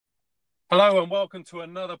Hello and welcome to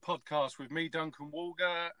another podcast with me, Duncan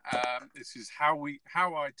Walger. This is how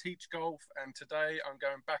I teach golf, and today I'm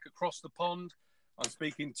going back across the pond. I'm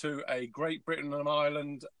speaking to a Great Britain and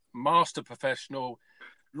Ireland master professional,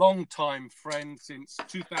 long-time friend since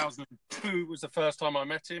 2002 was the first time I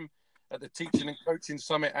met him at the Teaching and Coaching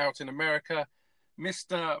Summit out in America,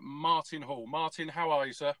 Mr. Martin Hall. Martin, how are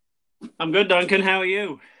you, sir? I'm good, Duncan. How are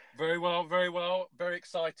you? Very well, very well. Very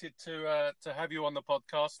excited to have you on the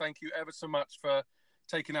podcast. Thank you ever so much for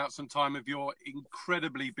taking out some time of your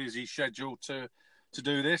incredibly busy schedule to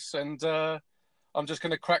do this. And I'm just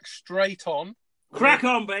going to crack straight on. Crack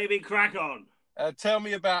on, baby, crack on. Tell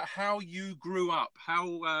me about how you grew up,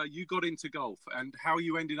 how you got into golf, and how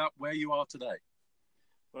you ended up where you are today.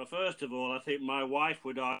 Well, first of all, I think my wife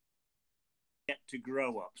would get to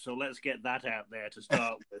grow up, so let's get that out there to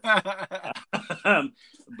start with.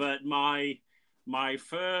 But my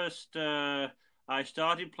first, I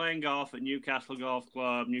started playing golf at Newcastle Golf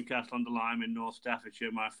Club, Newcastle under Lyme in North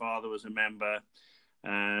Staffordshire. My father was a member,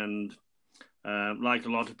 and like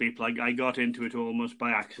a lot of people, I got into it almost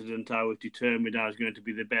by accident. I was determined I was going to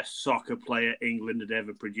be the best soccer player England had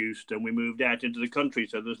ever produced, and we moved out into the country,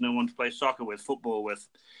 so there's no one to play soccer with, football with.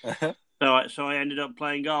 So I ended up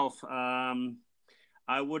playing golf.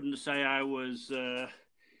 I wouldn't say I was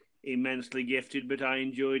immensely gifted, but I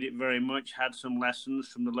enjoyed it very much. Had some lessons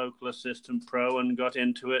from the local assistant pro and got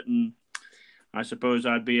into it. And I suppose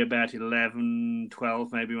I'd be about 11,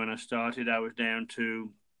 12 maybe when I started. I was down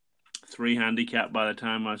to 3 handicap by the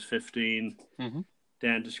time I was 15,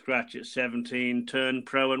 down to scratch at 17, turned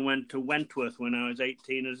pro and went to Wentworth when I was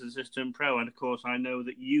 18 as assistant pro. And, of course, I know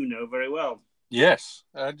that you know very well. Yes.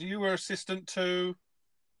 You were assistant to?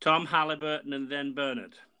 Tom Halliburton and then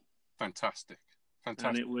Bernard. Fantastic.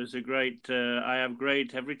 And it was a great,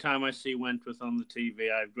 every time I see Wentworth on the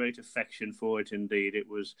TV, I have great affection for it indeed.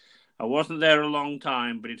 I wasn't there a long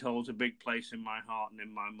time, but it holds a big place in my heart and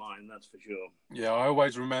in my mind, that's for sure. Yeah, I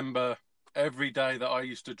always remember every day that I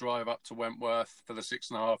used to drive up to Wentworth for the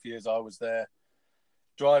 6.5 years I was there,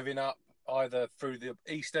 driving up either through the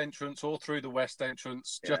east entrance or through the west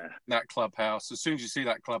entrance, just in that clubhouse. As soon as you see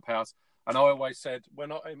that clubhouse, and I always said,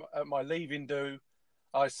 when at my leaving do,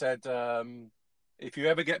 I said, if you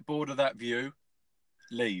ever get bored of that view,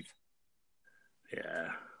 leave. Yeah,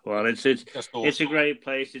 well, it's a great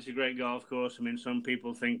place. It's a great golf course. I mean, some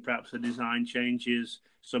people think perhaps the design changes.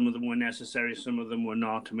 Some of them were necessary. Some of them were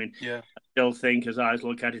not. I mean, I still think, as I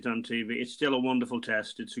look at it on TV, it's still a wonderful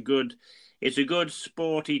test. It's a good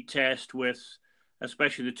sporty test with,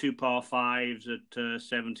 especially the 2 par 5s at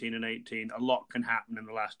 17 and 18. A lot can happen in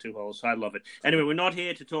the last 2 holes, so I love it. Anyway, we're not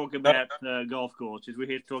here to talk about golf courses. We're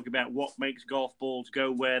here to talk about what makes golf balls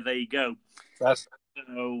go where they go. So,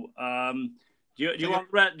 do you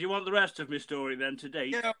want the rest of my story then today?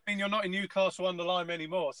 Yeah, I mean, you're not in Newcastle under Lyme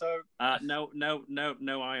anymore, so... No,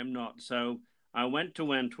 I am not. So I went to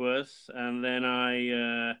Wentworth, and then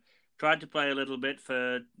I... tried to play a little bit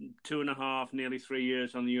for 2.5, nearly 3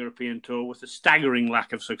 years on the European tour with a staggering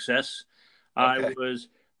lack of success. Okay.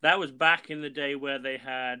 That was back in the day where they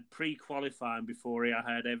had pre-qualifying before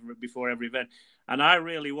every event. And I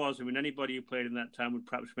really was. I mean, anybody who played in that time would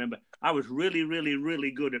perhaps remember, I was really, really, really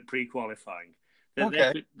good at pre-qualifying.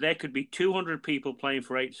 Okay. There could be 200 people playing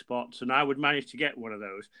for 8 spots, and I would manage to get one of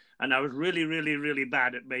those. And I was really, really, really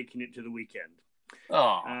bad at making it to the weekend.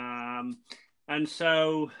 And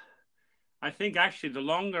so... I think actually the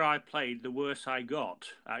longer I played, the worse I got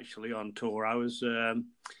actually on tour. I was, and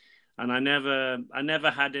I never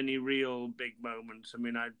had any real big moments. I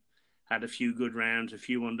mean, I had a few good rounds, a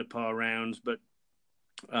few under par rounds, but,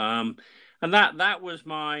 and that was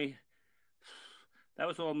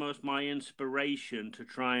almost my inspiration to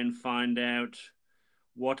try and find out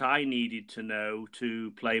what I needed to know to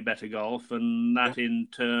play better golf. And that in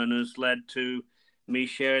turn has led to me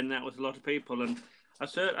sharing that with a lot of people. And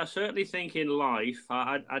I certainly think in life,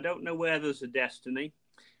 I don't know where there's a destiny.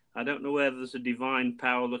 I don't know whether there's a divine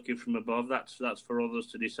power looking from above. That's for others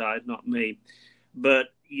to decide, not me. But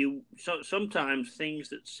sometimes things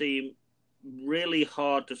that seem really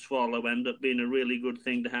hard to swallow end up being a really good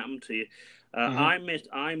thing to happen to you. I missed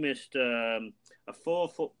a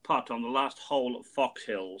 4-foot putt on the last hole at Fox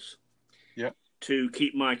Hills. Yeah. To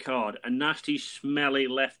keep my card. A nasty, smelly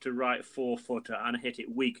left to right 4-footer, and I hit it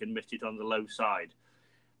weak and missed it on the low side.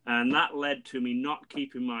 And that led to me not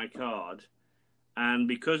keeping my card. And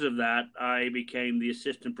because of that, I became the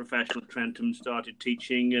assistant professional at Trentham and started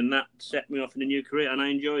teaching, and that set me off in a new career, and I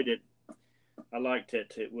enjoyed it. I liked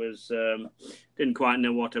it. It was, didn't quite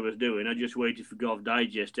know what I was doing. I just waited for Golf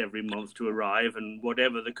Digest every month to arrive, and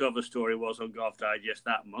whatever the cover story was on Golf Digest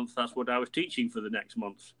that month, that's what I was teaching for the next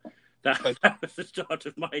month. That was the start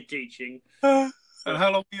of my teaching. And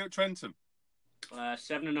how long were you at Trentham?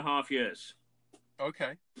 7.5 years.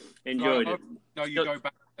 Okay. Enjoyed it. No, you go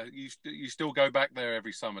back. You still go back there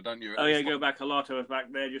every summer, don't you? Oh yeah, go back a lot. I was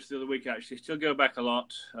back there just the other week actually. Still go back a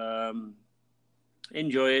lot.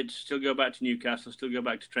 Enjoy it. Still go back to Newcastle. Still go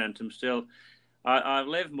back to Trentham. Still, I've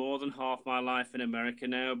lived more than half my life in America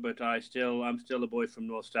now, but I'm still a boy from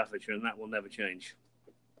North Staffordshire, and that will never change.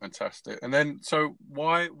 Fantastic. And then, so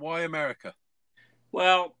why America?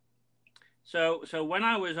 Well, so when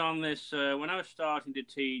I was on this, when I was starting to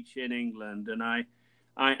teach in England, and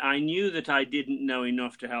I knew that I didn't know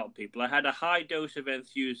enough to help people. I had a high dose of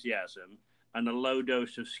enthusiasm and a low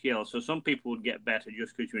dose of skill. So some people would get better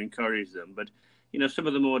just because you encourage them, but some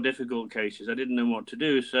of the more difficult cases, I didn't know what to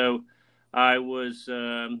do. So I was.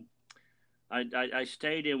 I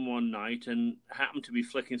stayed in one night and happened to be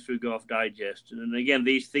flicking through Golf Digest. And again,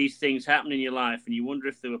 these things happen in your life and you wonder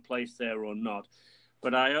if they were placed there or not.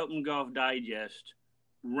 But I opened Golf Digest,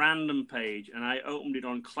 random page, and I opened it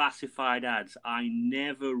on classified ads. I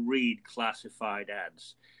never read classified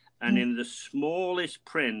ads. And in the smallest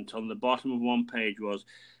print on the bottom of one page was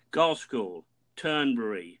Golf School,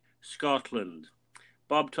 Turnberry, Scotland,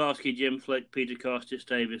 Bob Toski, Jim Flick, Peter Costas,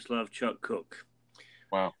 Davis Love, Chuck Cook.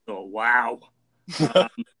 Wow. So, wow.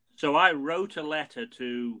 So I wrote a letter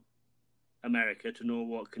to America, to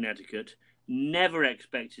Norwalk, Connecticut. Never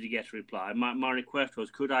expected to get a reply. My request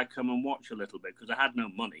was, could I come and watch a little bit? Because I had no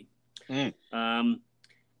money. And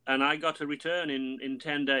I got a return in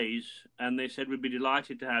 10 days. And they said, we'd be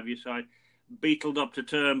delighted to have you. So I beetled up to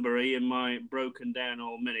Turnberry in my broken down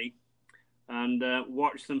old Mini and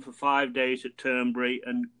watched them for 5 days at Turnberry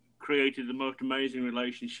and created the most amazing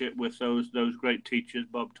relationship with those great teachers,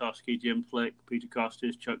 Bob Toski, Jim Flick, Peter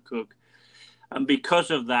Costas, Chuck Cook. And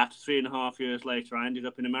because of that, 3.5 years later, I ended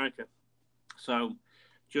up in America. So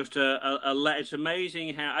just it's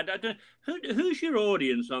amazing how who's your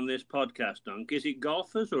audience on this podcast, Dunk? Is it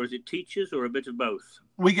golfers or is it teachers or a bit of both?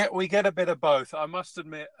 We get a bit of both. I must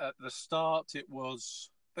admit, at the start, it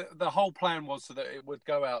was the whole plan was so that it would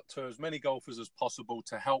go out to as many golfers as possible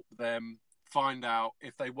to help them find out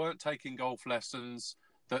if they weren't taking golf lessons,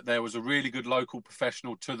 that there was a really good local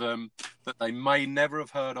professional to them that they may never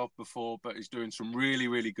have heard of before, but is doing some really,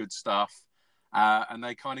 really good stuff. And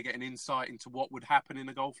they kind of get an insight into what would happen in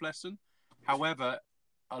a golf lesson. However,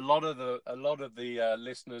 a lot of the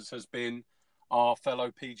listeners has been our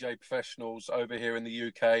fellow PJ professionals over here in the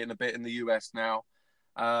UK and a bit in the US now.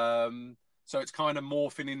 So it's kind of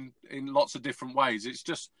morphing in lots of different ways.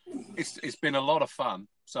 It's been a lot of fun.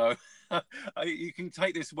 So you can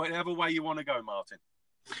take this whatever way you want to go, Martin.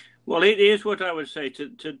 Well, it is what I would say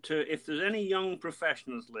to if there's any young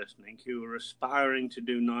professionals listening who are aspiring to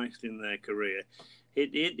do nicely in their career,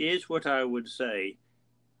 it is what I would say.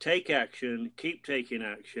 Take action, keep taking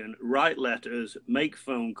action, write letters, make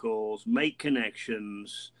phone calls, make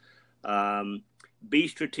connections, be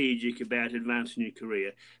strategic about advancing your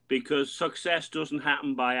career, because success doesn't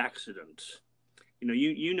happen by accident.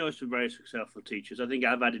 You know some very successful teachers. I think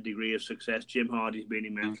I've had a degree of success. Jim Hardy's been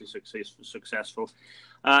immensely successful.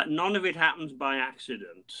 None of it happens by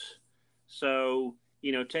accident. So,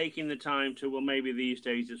 taking the time to, well, maybe these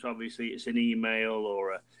days it's an email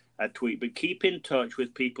or a tweet, but keep in touch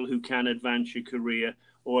with people who can advance your career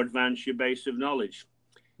or advance your base of knowledge.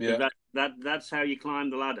 Yeah. That's how you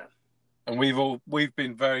climb the ladder. And we've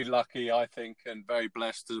been very lucky, I think, and very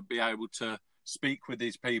blessed to be able to speak with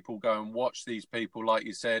these people, go and watch these people. Like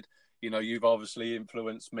you said, you've obviously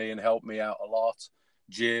influenced me and helped me out a lot.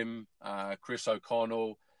 Jim, Chris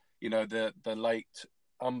O'Connell, the late,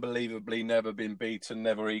 unbelievably never been beaten,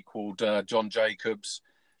 never equaled John Jacobs.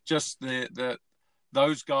 Just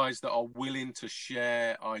those guys that are willing to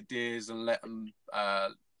share ideas and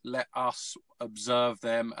let us observe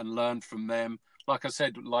them and learn from them. Like I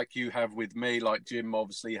said, like you have with me, like Jim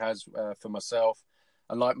obviously has for myself.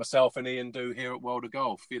 And like myself and Ian do here at World of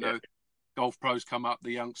Golf, golf pros come up,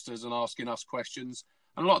 the youngsters, and asking us questions.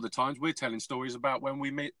 And a lot of the times we're telling stories about when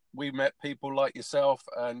we met people like yourself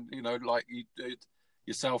and, like you did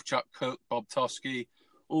yourself, Chuck Cook, Bob Toski,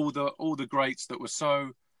 all the greats that were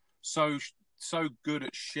so good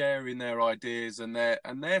at sharing their ideas and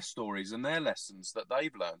their stories and their lessons that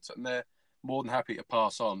they've learned. And they're more than happy to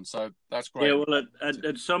pass on. So that's great. Yeah, well,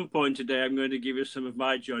 at some point today, I'm going to give you some of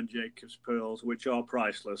my John Jacobs pearls, which are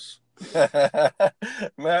priceless.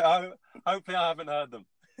 Well, hopefully I haven't heard them.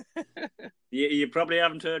 You probably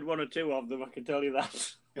haven't heard one or two of them, I can tell you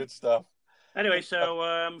that. Good stuff. Anyway,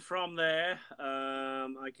 so from there,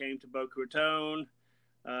 I came to Boca Raton.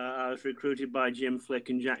 I was recruited by Jim Flick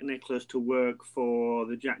and Jack Nicklaus to work for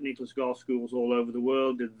the Jack Nicklaus golf schools all over the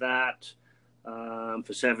world. Did that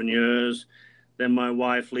for 7 years. Then my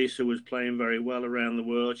wife, Lisa, was playing very well around the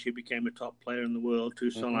world. She became a top player in the world, 2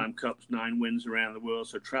 Solheim Cups, 9 wins around the world.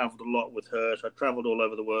 So I traveled a lot with her. So I traveled all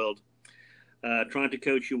over the world. Trying to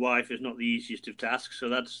coach your wife is not the easiest of tasks. So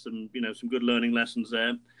that's some good learning lessons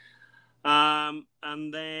there.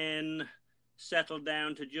 And then settled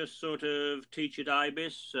down to just sort of teach at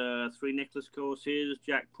IBIS, 3 Nicklaus courses.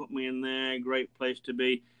 Jack put me in there, great place to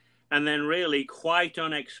be. And then really, quite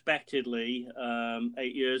unexpectedly,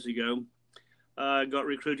 8 years ago, got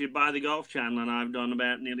recruited by the Golf Channel, and I've done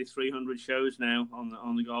about nearly 300 shows now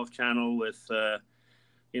on the Golf Channel with,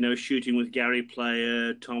 shooting with Gary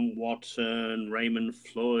Player, Tom Watson, Raymond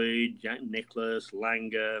Floyd, Jack Nicklaus,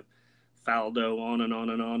 Langer, Faldo, on and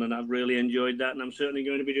on and on, and I've really enjoyed that, and I'm certainly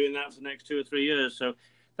going to be doing that for the next 2 or 3 years. So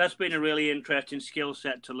that's been a really interesting skill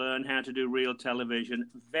set to learn how to do real television.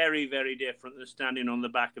 Very, very different than standing on the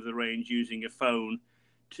back of the range using a phone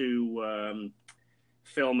to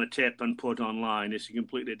film a tip and put online. It's a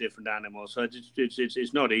completely different animal, so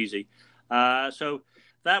it's not easy. So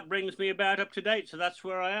that brings me about up to date. So that's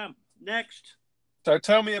where I am. Next. So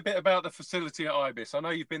tell me a bit about the facility at IBIS. I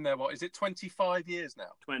know you've been there, is it 25 years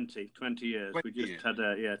now? 20 years. 20 we just years. had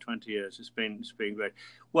 20 years. It's been great.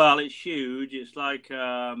 Well, it's huge. It's like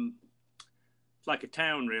a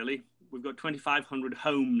town, really. We've got 2,500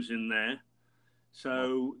 homes in there.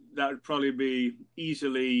 So that would probably be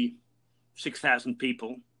easily 6,000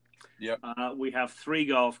 people. Yeah. We have 3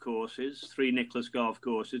 golf courses, 3 Nicklaus golf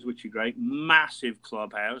courses, which are great. Massive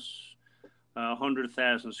clubhouse.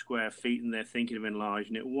 100,000 square feet, and they're thinking of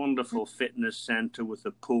enlarging it. Wonderful fitness center with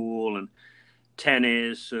a pool and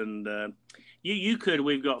tennis, and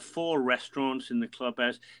we've got 4 restaurants in the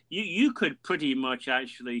clubhouse. You could pretty much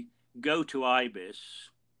actually go to IBIS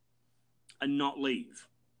and not leave.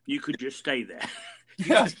 You could just stay there.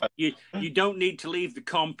 You don't need to leave the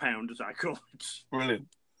compound, as I call it. Brilliant.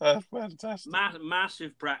 Fantastic.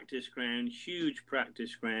 Massive practice ground, huge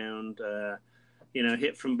practice ground.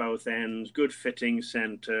 Hit from both ends, good fitting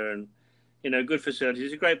center, and good facilities.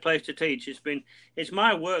 It's a great place to teach. It's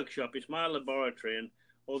my workshop, it's my laboratory, and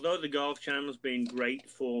although the Golf Channel's been great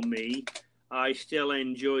for me, I still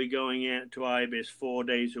enjoy going out to IBIS 4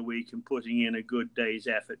 days a week and putting in a good day's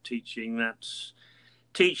effort teaching. That's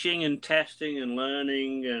teaching and testing and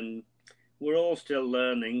learning, and we're all still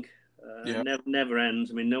learning. Never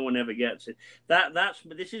ends. I mean, no one ever gets it.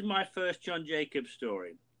 This is my first John Jacobs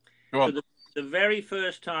story. Go on. So the very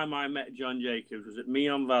first time I met John Jacobs was at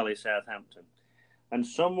Meon Valley, Southampton. And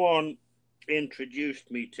someone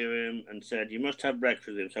introduced me to him and said, you must have breakfast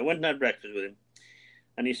with him. So I went and had breakfast with him.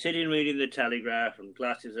 And he's sitting reading the Telegraph and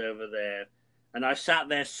glasses over there. And I sat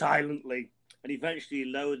there silently. And eventually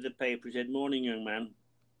he lowered the paper. He said, morning, young man.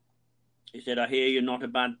 He said, I hear you're not a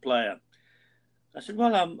bad player. I said,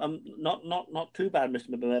 well, I'm not too bad,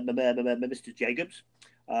 Mr. Jacobs.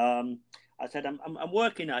 I said, I'm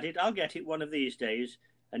working at it. I'll get it one of these days.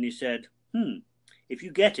 And he said, if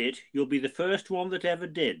you get it, you'll be the first one that ever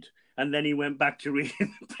did. And then he went back to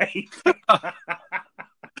reading the paper.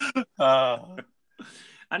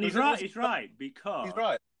 And he's right, because he's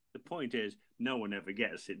right. The point is, no one ever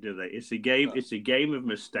gets it, do they? It's a game. No. It's a game of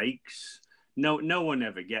mistakes. No one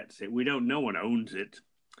ever gets it. No one owns it.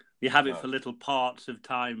 You have it for little parts of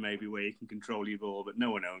time, maybe, where you can control your ball, but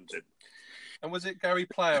no one owns it. And was it Gary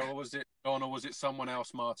Player, or was it John, or was it someone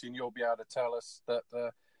else, Martin? You'll be able to tell us that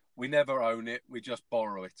we never own it, we just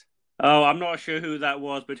borrow it. Oh, I'm not sure who that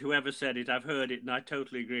was, but whoever said it, I've heard it, and I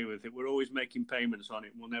totally agree with it. We're always making payments on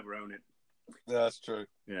it, and we'll never own it. That's true.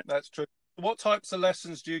 Yeah, that's true. What types of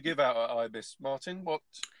lessons do you give out at IBIS, Martin? What?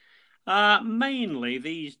 Mainly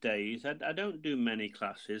these days, I don't do many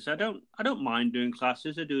classes. I don't mind doing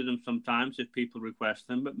classes. I do them sometimes if people request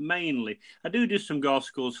them, but mainly I do some golf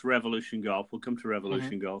schools for Revolution Golf. We'll come to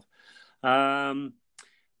Revolution Golf.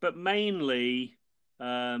 But mainly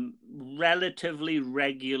relatively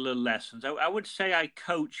regular lessons. I would say I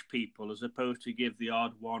coach people as opposed to give the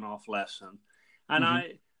odd one-off lesson. And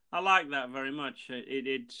I like that very much.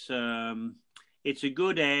 It's a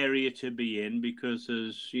good area to be in because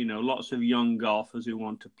there's, lots of young golfers who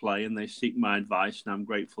want to play and they seek my advice, and I'm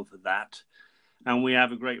grateful for that. And we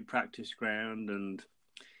have a great practice ground. And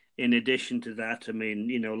in addition to that, I mean,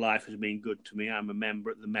 life has been good to me. I'm a member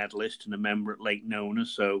at the Medalist and a member at Lake Nona,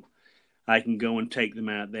 so I can go and take them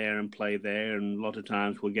out there and play there. And a lot of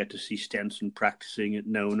times we'll get to see Stenson practicing at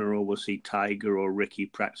Nona, or we'll see Tiger or Ricky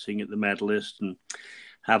practicing at the Medalist. And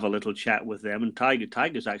have a little chat with them. And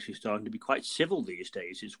Tiger's actually starting to be quite civil these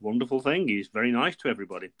days. It's a wonderful thing. He's very nice to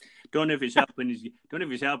everybody. Don't know if it's helping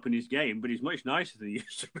his game, but he's much nicer than he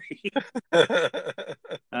used to be.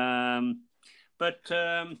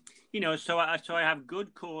 So I have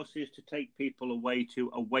good courses to take people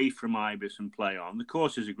away from Ibis and play on. The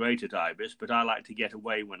courses are great at Ibis, but I like to get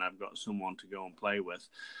away when I've got someone to go and play with.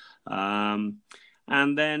 And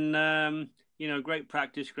then great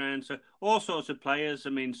practice ground. So all sorts of players. I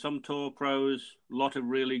mean, some tour pros, a lot of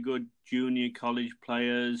really good junior college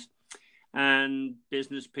players, and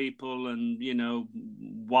business people, and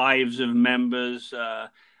wives of members.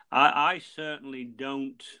 I certainly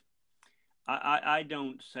don't. I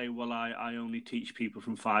don't say, well, I only teach people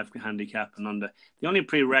from 5 handicap and under. The only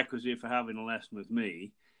prerequisite for having a lesson with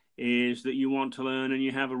me is that you want to learn and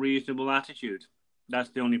you have a reasonable attitude. That's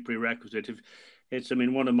the only prerequisite.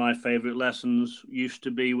 One of my favourite lessons used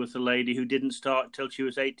to be with a lady who didn't start till she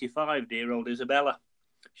was 85, dear old Isabella.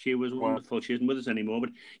 She was wonderful. Wow. She isn't with us anymore, but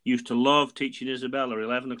used to love teaching Isabella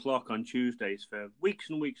 11 o'clock on Tuesdays for weeks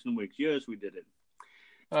and weeks and weeks. Years we did it.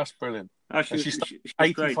 That's brilliant. She's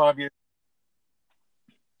 85 years.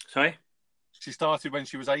 Sorry? She started when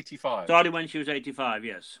she was 85. Started when she was 85,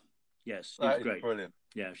 yes. Yes, that is great. Brilliant.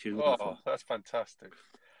 Yeah, she was wonderful. That's fantastic.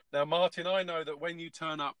 Now, Martin, I know that when you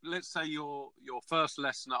turn up, let's say your first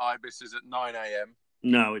lesson at Ibis is at 9 a.m.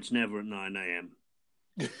 No, it's never at 9 a.m.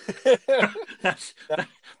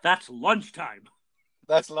 That's lunchtime.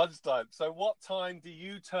 That's lunchtime. So what time do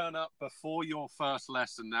you turn up before your first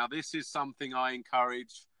lesson? Now, this is something I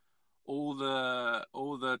encourage all the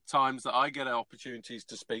times that I get opportunities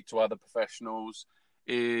to speak to other professionals,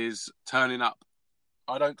 is turning up.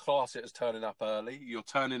 I don't class it as turning up early. You're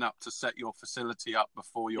turning up to set your facility up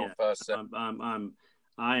before your first set.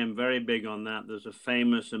 I am very big on that. There's a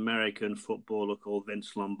famous American footballer called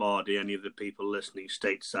Vince Lombardi. Any of the people listening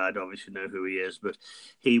stateside obviously know who he is, but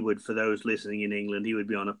he would, for those listening in England, he would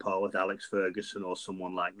be on a par with Alex Ferguson or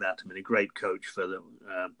someone like that. I mean, a great coach for the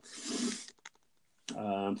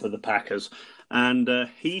Packers. And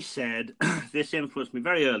he said, this influenced me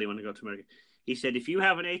very early when I got to America. He said, if you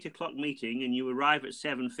have an 8 o'clock meeting and you arrive at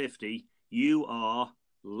 7:50, you are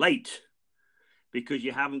late because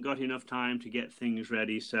you haven't got enough time to get things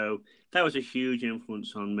ready. So that was a huge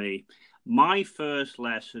influence on me. My first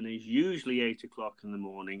lesson is usually 8 o'clock in the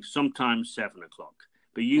morning, sometimes 7 o'clock,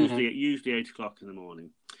 but usually 8 o'clock in the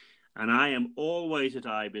morning. And I am always at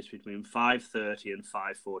Ibis between 5:30 and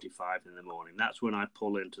 5:45 in the morning. That's when I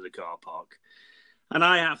pull into the car park. And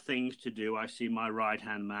I have things to do. I see my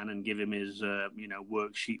right-hand man and give him his,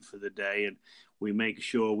 worksheet for the day. And we make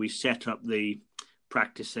sure we set up the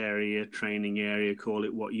practice area, training area, call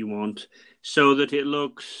it what you want, so that it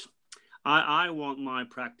looks... I want my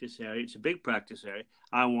practice area, it's a big practice area,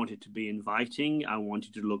 I want it to be inviting. I want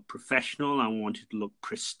it to look professional. I want it to look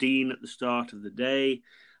pristine at the start of the day.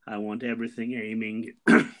 I want everything aiming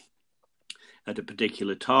at a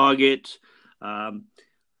particular target.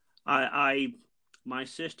 My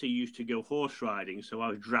sister used to go horse riding, so I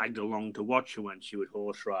was dragged along to watch her when she would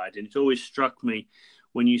horse ride. And it's always struck me,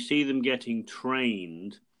 when you see them getting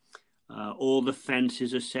trained, all the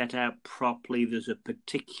fences are set out properly. There's a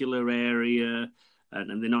particular area,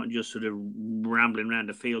 and they're not just sort of rambling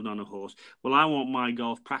around a field on a horse. Well, I want my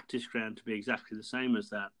golf practice ground to be exactly the same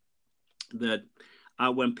as that. That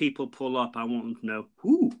when people pull up, I want them to know,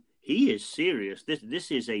 ooh, he is serious.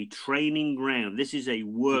 This is a training ground. This is a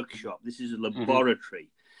workshop. This is a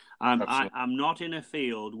laboratory. I'm not in a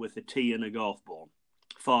field with a tee and a golf ball.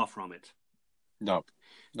 Far from it. No.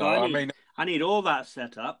 So I need all that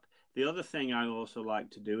set up. The other thing I also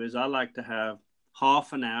like to do is I like to have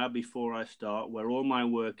half an hour before I start where all my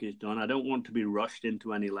work is done. I don't want to be rushed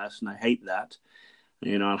into any lesson. I hate that.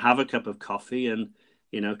 I'll have a cup of coffee and,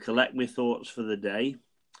 collect my thoughts for the day.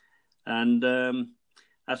 And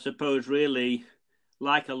I suppose really,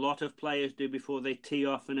 like a lot of players do before they tee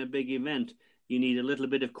off in a big event, you need a little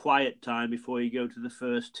bit of quiet time before you go to the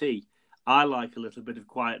first tee. I like a little bit of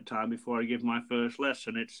quiet time before I give my first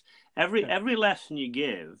lesson. It's every lesson you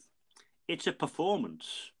give, it's a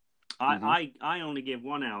performance. I only give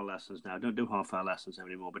 1 hour lessons now. I don't do half-hour lessons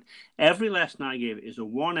anymore. But every lesson I give is a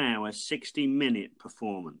 1 hour, 60-minute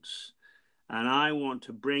performance. And I want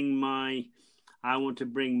to bring my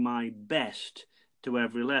best to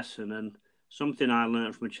every lesson. And something I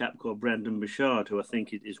learned from a chap called Brendan Bouchard, who I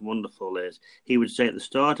think is wonderful, is he would say at the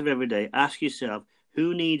start of every day, ask yourself,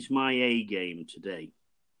 who needs my A game today?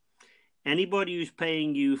 Anybody who's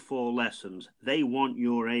paying you for lessons, they want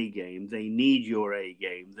your A game. They need your A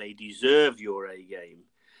game. They deserve your A game.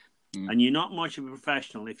 And you're not much of a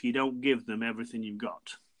professional if you don't give them everything you've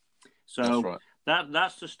got. So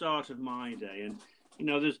that's the start of my day. And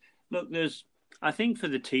there's I think for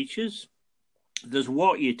the teachers, there's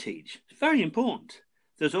what you teach. It's very important.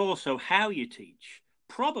 There's also how you teach,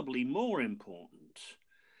 probably more important.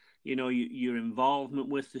 Your involvement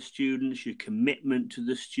with the students, your commitment to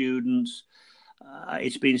the students.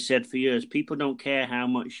 It's been said for years, people don't care how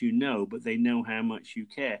much you know, but they know how much you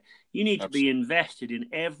care. You need to be invested in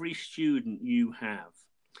every student you have.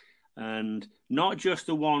 And not just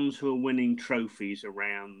the ones who are winning trophies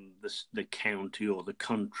around the county or the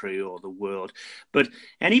country or the world, but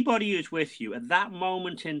anybody who's with you at that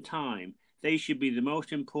moment in time, they should be the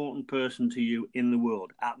most important person to you in the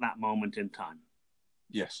world at that moment in time.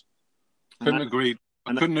 Yes. Couldn't agree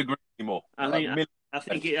anymore. I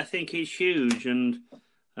think it's huge, and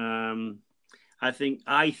I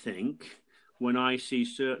think when I see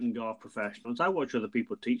certain golf professionals, I watch other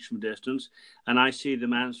people teach from a distance, and I see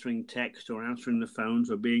them answering text or answering the phones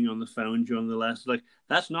or being on the phone during the lessons. Like,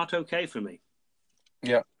 that's not okay for me.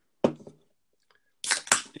 Yeah.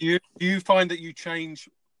 Do you find that you change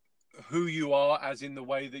who you are, as in the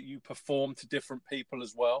way that you perform to different people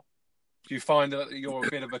as well? Do you find that you're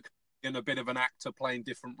a bit of an actor playing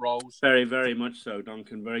different roles? Very, very much so,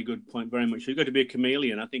 Duncan. Very good point. Very much. You've got to be a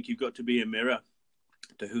chameleon. I think you've got to be a mirror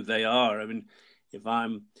to who they are. I mean, if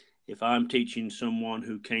I'm teaching someone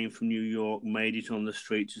who came from New York, made it on the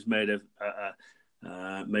streets, has made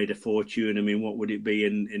a fortune. I mean, what would it be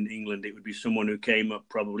in England? It would be someone who came up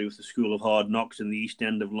probably with the School of Hard Knocks in the East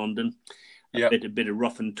End of London. A bit of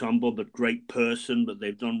rough and tumble, but great person, but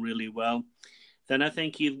they've done really well. Then I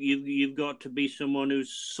think you've got to be someone who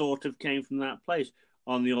sort of came from that place.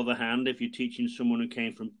 On the other hand, if you're teaching someone who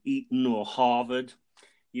came from Eton or Harvard,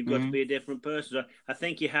 you've got to be a different person. So I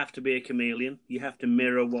think you have to be a chameleon. You have to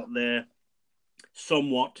mirror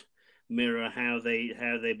mirror how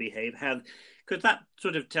they behave, because that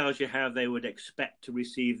sort of tells you how they would expect to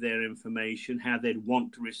receive their information, how they'd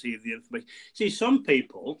want to receive the information. See, some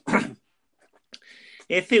people,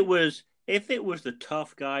 if it was the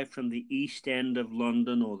tough guy from the East End of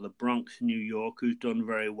London or the Bronx, New York, who's done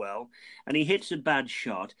very well, and he hits a bad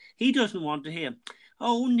shot, he doesn't want to hear,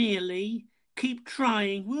 "Oh, nearly, keep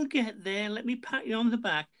trying, we'll get there, let me pat you on the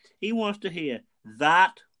back." He wants to hear,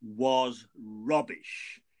 "That was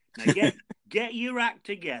rubbish. Now get your act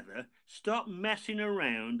together, stop messing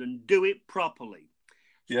around and do it properly."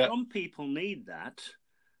 Yeah. Some people need that,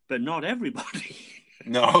 but not everybody.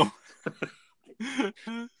 No.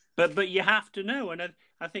 But you have to know, and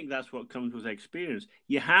I think that's what comes with experience.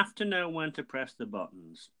 You have to know when to press the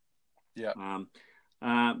buttons. Yeah.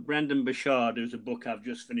 Brendan Burchard, who's a book I've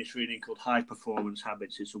just finished reading called High Performance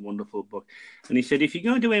Habits. It's a wonderful book. And he said, if you're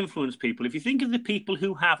going to influence people, if you think of the people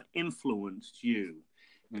who have influenced you,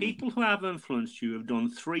 people who have influenced you have done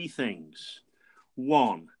three things.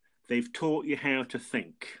 One, they've taught you how to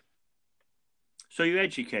think. So you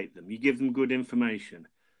educate them. You give them good information.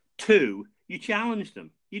 Two, you challenge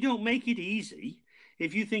them. You don't make it easy.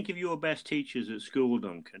 If you think of your best teachers at school,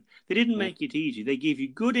 Duncan, they didn't make it easy. They gave you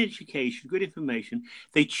good education, good information.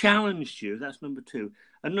 They challenged you. That's number two.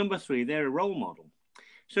 And number three, they're a role model.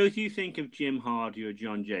 So if you think of Jim Hardy or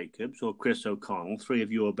John Jacobs or Chris O'Connell, three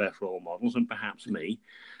of your best role models, and perhaps me,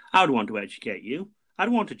 I would want to educate you. I'd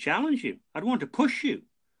want to challenge you. I'd want to push you.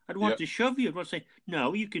 I'd want to shove you. I'd want to say,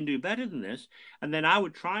 no, you can do better than this. And then I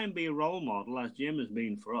would try and be a role model, as Jim has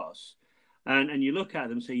been for us. And you look at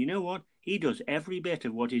them and say, you know what? He does every bit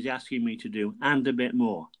of what he's asking me to do and a bit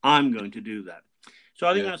more. I'm going to do that. So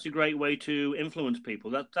I think that's a great way to influence people.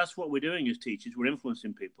 That's what we're doing as teachers. We're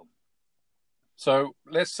influencing people. So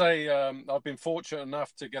let's say I've been fortunate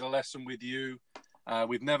enough to get a lesson with you.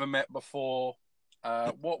 We've never met before.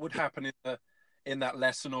 What would happen in that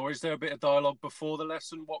lesson, or is there a bit of dialogue before the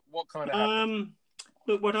lesson? What kind of happens?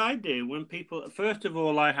 Look, what I do when people, first of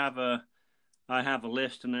all, I have a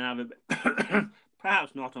list, and I have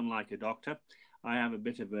perhaps not unlike a doctor. I have a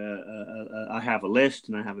bit of I have a list,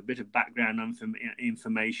 and I have a bit of background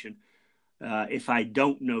information. If I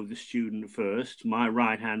don't know the student first, my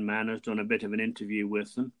right-hand man has done a bit of an interview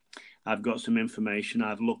with them. I've got some information.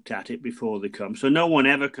 I've looked at it before they come. So no one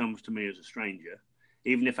ever comes to me as a stranger,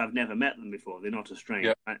 even if I've never met them before. They're not a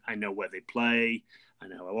stranger. Yeah. I know where they play. I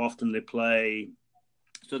know how often they play.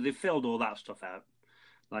 So they've filled all that stuff out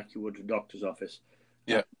like you would a doctor's office.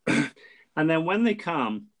 Yeah. And then when they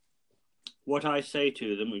come, what I say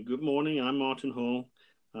to them, good morning, I'm Martin Hall.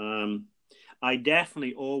 I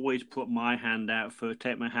definitely always put my hand out first,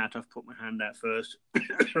 take my hat off, put my hand out first,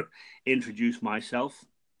 introduce myself.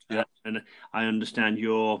 Yeah. And I understand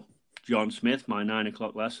you're John Smith, my 9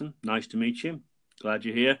 o'clock lesson. Nice to meet you. Glad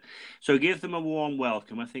you're here. So give them a warm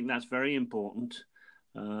welcome. I think that's very important.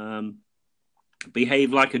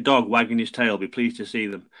 behave like a dog wagging his tail, be pleased to see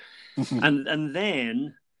them. And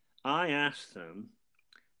then I ask them,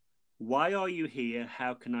 why are you here?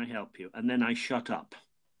 How can I help you? And then I shut up.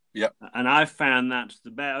 Yeah. And I've found that's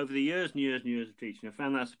the best over the years and years and years of teaching. I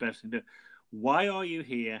found that's the best thing to do. Why are you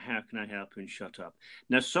here? How can I help you? And shut up.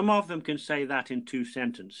 Now, some of them can say that in 2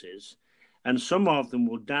 sentences, and some of them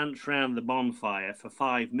will dance around the bonfire for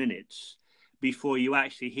 5 minutes before you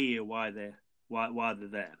actually hear why they're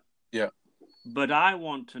there. Yeah. But I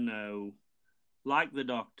want to know, like the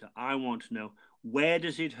doctor, I want to know, where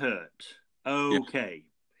does it hurt? Okay.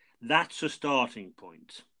 Yeah. That's a starting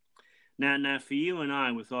point. Now, for you and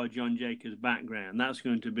I, with our John Jacobs background, that's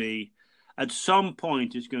going to be, at some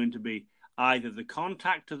point, it's going to be either the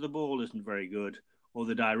contact of the ball isn't very good or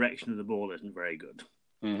the direction of the ball isn't very good.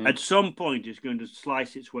 Mm-hmm. At some point, it's going to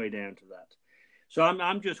slice its way down to that. So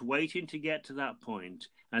I'm just waiting to get to that point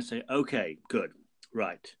and say, okay, good,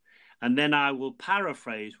 right. And then I will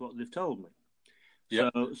paraphrase what they've told me.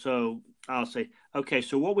 Yep. So I'll say, okay,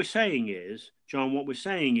 so what we're saying is, John,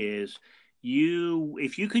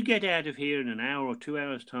 if you could get out of here in an hour or 2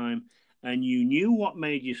 hours' time and you knew what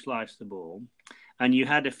made you slice the ball and you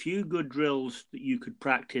had a few good drills that you could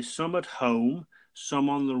practice, some at home, some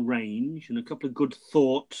on the range, and a couple of good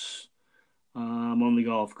thoughts on the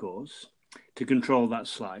golf course to control that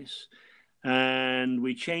slice, and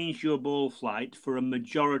we changed your ball flight for a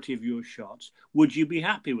majority of your shots, would you be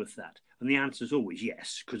happy with that? And the answer is always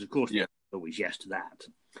yes, because of course it's always yes to that.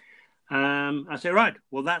 I say, right,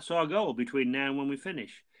 well, that's our goal between now and when we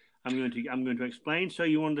finish. I'm going to explain so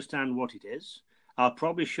you understand what it is. I'll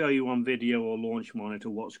probably show you on video or launch monitor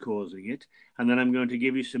what's causing it, and then I'm going to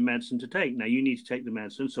give you some medicine to take. Now, you need to take the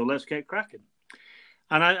medicine, so let's get cracking.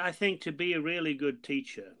 And I think to be a really good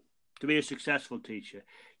teacher, to be a successful teacher,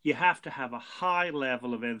 you have to have a high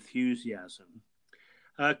level of enthusiasm,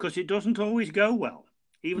 because it doesn't always go well.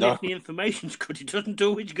 Even if the information's good, it doesn't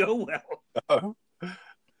always go well.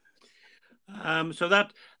 No. So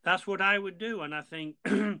that's what I would do, and I think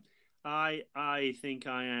I think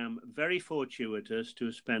I am very fortuitous to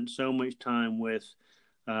have spent so much time with,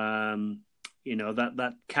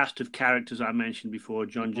 that cast of characters I mentioned before: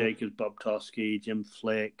 John Jacobs, Bob Toski, Jim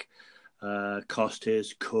Flick,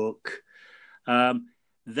 Costes, Cook.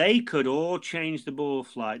 They could all change the ball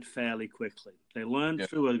flight fairly quickly. They learned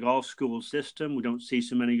through a golf school system. We don't see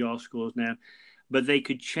so many golf schools now. But they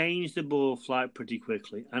could change the ball flight pretty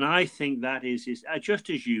quickly. And I think that is just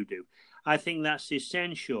as you do. I think that's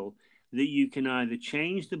essential, that you can either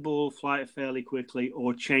change the ball flight fairly quickly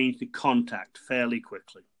or change the contact fairly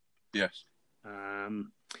quickly. Yes.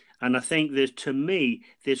 And I think to me,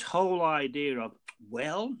 this whole idea of,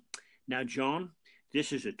 well, now, John,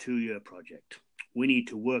 this is a 2-year project. We need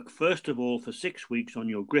to work, first of all, for 6 weeks on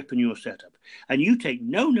your grip and your setup. And you take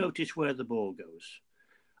no notice where the ball goes.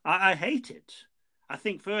 I hate it. I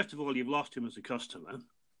think, first of all, you've lost him as a customer.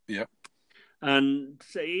 Yeah. And,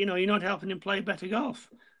 you're not helping him play better golf.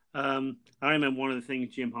 I remember one of the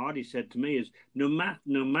things Jim Hardy said to me is, no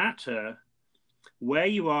matter where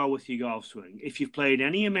you are with your golf swing, if you've played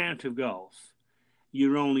any amount of golf,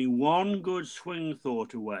 you're only one good swing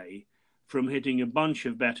thought away from hitting a bunch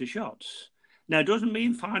of better shots. Now, it doesn't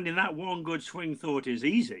mean finding that one good swing thought is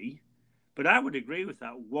easy, but I would agree with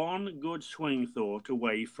that. One good swing thought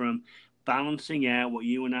away from balancing out what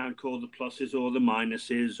you and I would call the pluses or the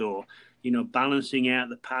minuses, or, balancing out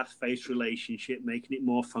the path-face relationship, making it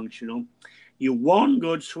more functional. You're one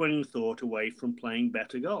good swing thought away from playing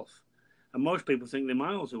better golf. And most people think they're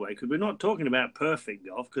miles away, because we're not talking about perfect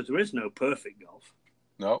golf, because there is no perfect golf.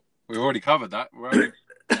 No, we've already covered that. We're only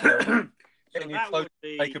getting close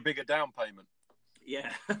to make a bigger down payment.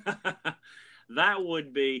 Yeah, that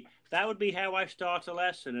would be how I start a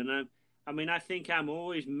lesson. And I think I'm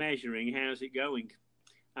always measuring how's it going.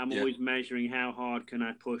 I'm always measuring how hard can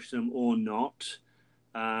I push them or not.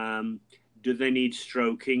 Do they need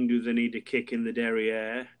stroking? Do they need a kick in the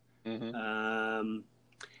derriere? Mm-hmm.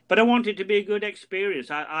 But I want it to be a good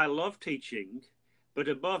experience. I love teaching, but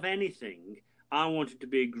above anything, I want it to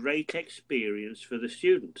be a great experience for the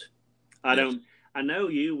student. I know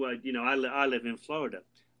you, I live in Florida.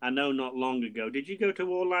 I know not long ago, did you go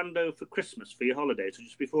to Orlando for Christmas, for your holidays, or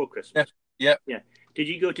just before Christmas? Yeah. Did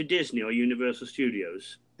you go to Disney or Universal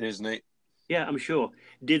Studios? Disney. Yeah, I'm sure.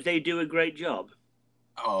 Did they do a great job?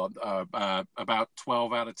 About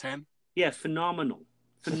 12 out of 10. Yeah, phenomenal.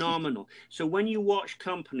 So when you watch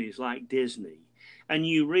companies like Disney and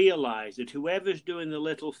you realize that whoever's doing the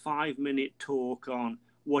little 5-minute talk on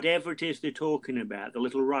whatever it is they're talking about, the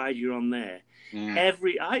little ride you're on there,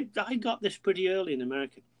 I got this pretty early in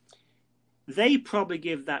America. They probably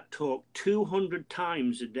give that talk 200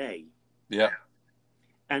 times a day. Yeah.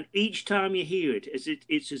 And each time you hear it,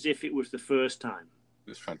 it's as if it was the first time.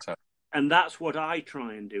 It's fantastic. And that's what I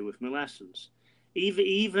try and do with my lessons.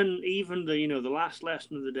 Even the last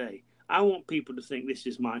lesson of the day. I want people to think this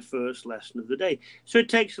is my first lesson of the day. So it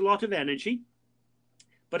takes a lot of energy,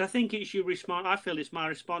 but I think it's your I feel it's my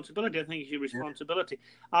responsibility. I think it's your responsibility.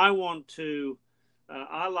 I like to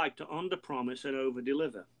under-promise and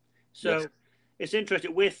over-deliver. So. Yes. It's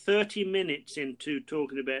interesting. We're 30 minutes into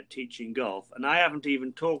talking about teaching golf, and I haven't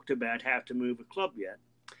even talked about how to move a club yet.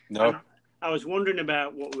 No. And I was wondering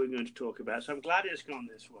about what we were going to talk about, so I'm glad it's gone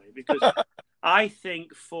this way, because I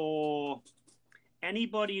think for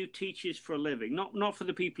anybody who teaches for a living, not for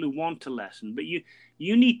the people who want a lesson, but you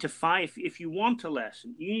need to find, if you want a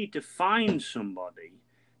lesson, you need to find somebody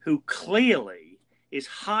who clearly is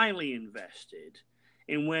highly invested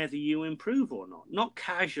in whether you improve or not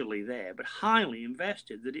casually there, but highly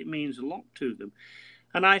invested, that it means a lot to them.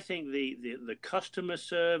 And I think the customer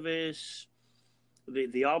service,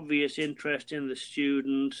 the obvious interest in the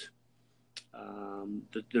student,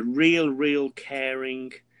 the real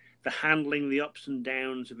caring, the handling the ups and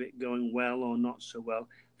downs of it going well or not so well,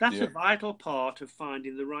 that's a vital part of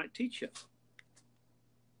finding the right teacher.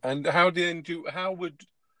 And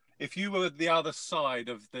if you were the other side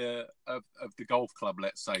of the golf club,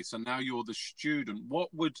 let's say, so now you're the student,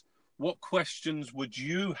 what questions would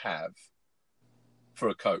you have for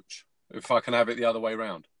a coach, if I can have it the other way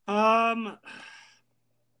around? I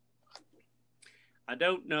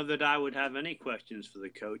don't know that I would have any questions for the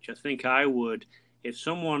coach. I think I would, if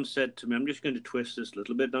someone said to me, I'm just going to twist this a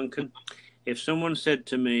little bit, Duncan. If someone said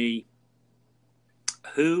to me,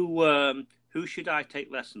 who should I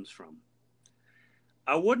take lessons from?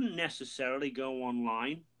 I wouldn't necessarily go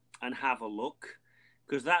online and have a look,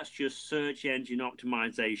 because that's just search engine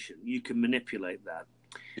optimization. You can manipulate that.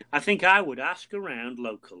 I think I would ask around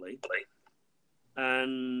locally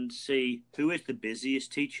and see who is the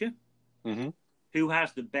busiest teacher, who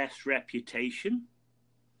has the best reputation,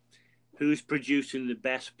 who's producing the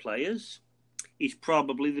best players. He's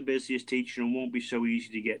probably the busiest teacher and won't be so easy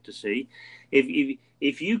to get to see.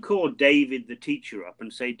 If you call David the teacher up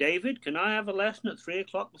and say, David, can I have a lesson at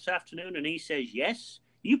 3:00 this afternoon? And he says yes,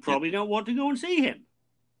 you probably don't want to go and see him.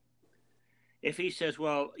 If he says,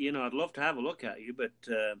 well, I'd love to have a look at you, but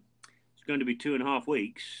it's going to be 2.5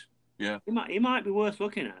 weeks. Yeah, he might be worth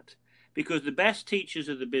looking at, because the best teachers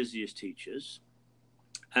are the busiest teachers.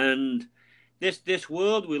 And this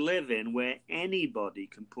world we live in, where anybody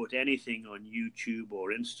can put anything on YouTube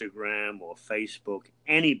or Instagram or Facebook,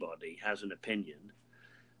 anybody has an opinion.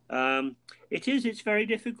 It's very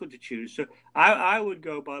difficult to choose. So I would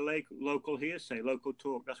go by local hearsay, local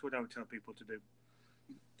talk. That's what I would tell people to do.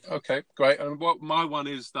 Okay, great. And what my one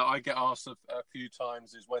is that I get asked a few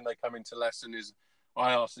times is when they come into lesson is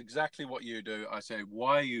I ask exactly what you do. I say,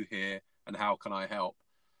 why are you here and how can I help?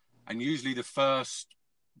 And usually the first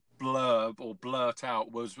blurb or blurt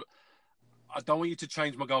out was, I don't want you to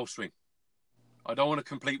change my golf swing. I don't want a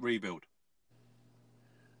complete rebuild.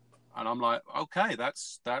 And I'm like, okay,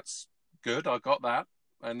 that's good. I got that.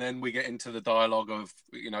 And then we get into the dialogue of,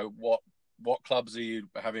 what clubs are you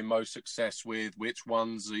having most success with? Which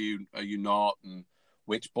ones are you not? And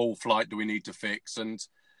which ball flight do we need to fix? And,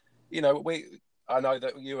 I know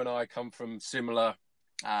that you and I come from similar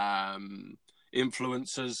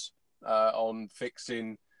influences on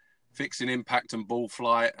fixing impact and ball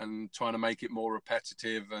flight and trying to make it more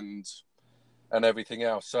repetitive and everything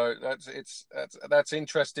else. So that's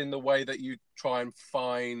interesting, the way that you try and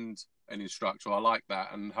find an instructor. I like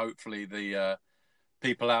that, and hopefully the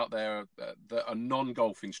people out there that are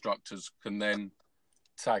non-golf instructors can then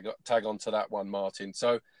tag onto that one, Martin.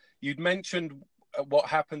 So you'd mentioned what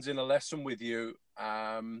happens in a lesson with you.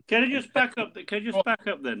 Can I just back up? Back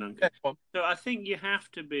up then, Duncan? Yeah, so I think you have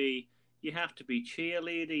to be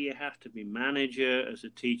cheerleader, you have to be manager as a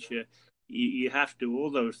teacher, you have to do all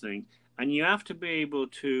those things, and you have to be able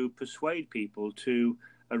to persuade people to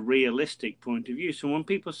a realistic point of view. So when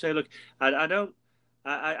people say, look,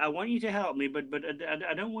 I want you to help me, but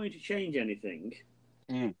I don't want you to change anything.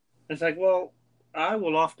 It's like, well, I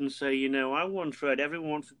will often say, I once read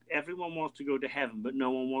everyone wants to go to heaven, but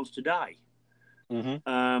no one wants to die.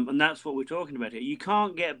 And that's what we're talking about here. You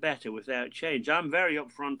can't get better without change. I'm very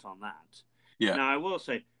upfront on that. Yeah. Now, I will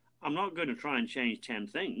say, I'm not going to try and change 10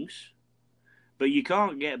 things, but you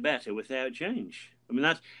can't get better without change. I mean,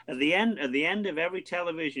 that's at the end of every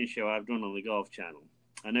television show I've done on the Golf Channel.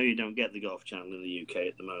 I know you don't get the Golf Channel in the UK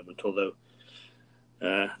at the moment, although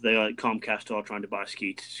they, like Comcast, are trying to buy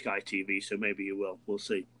Sky TV, so maybe you will. We'll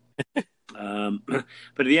see. But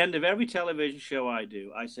at the end of every television show I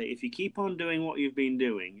do, I say, if you keep on doing what you've been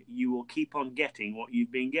doing, you will keep on getting what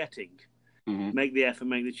you've been getting. Mm-hmm. Make the effort,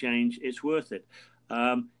 make the change. It's worth it.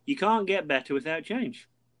 You can't get better without change.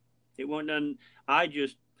 It won't. And I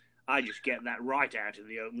just get that right out in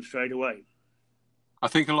the open straight away. I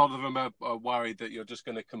think a lot of them are worried that you're just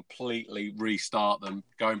going to completely restart them,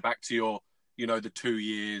 going back to your, the 2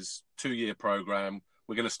 year program.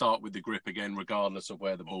 We're going to start with the grip again, regardless of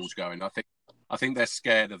where the ball's going. I think they're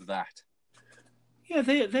scared of that. Yeah,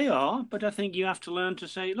 they are, but I think you have to learn to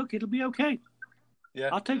say, look, it'll be okay. Yeah,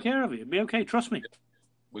 I'll take care of it. It'll be okay. Trust me.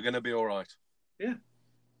 We're going to be all right.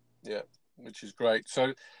 Yeah, which is great.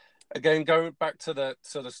 So, again, going back to the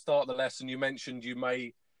start of the lesson, you mentioned you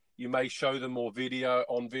may show them more video,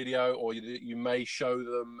 or you may show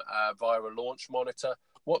them via a launch monitor.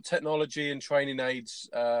 What technology and training aids?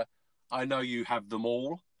 I know you have them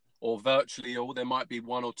all, or virtually all. There might be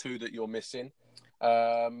one or two that you're missing,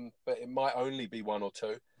 but it might only be one or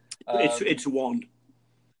two. It's one.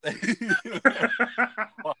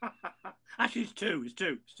 Actually, it's two. It's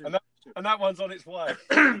two. And that one's on its way.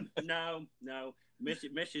 No.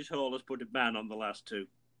 Mrs. Hall has put a ban on the last two.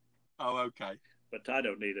 Oh, okay. But I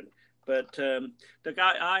don't need them. But look,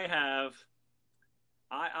 I have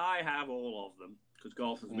all of them because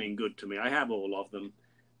golf has been good to me. I have all of them,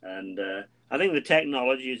 and I think the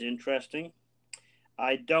technology is interesting.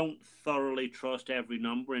 I don't thoroughly trust every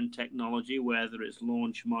number in technology, whether it's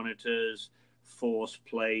launch monitors, force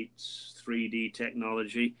plates, 3D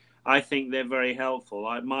technology. I think they're very helpful.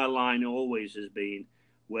 My line always has been,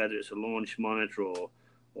 whether it's a launch monitor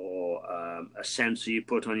or a sensor you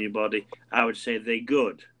put on your body, I would say they're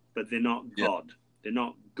good, but they're not God. They're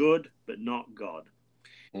not good, but not God.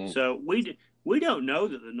 So we don't know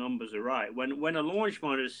that the numbers are right. When a launch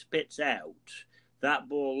monitor spits out that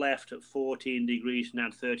ball left at 14 degrees and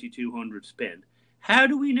had 3,200 spin, how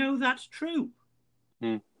do we know that's true?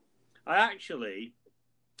 I actually,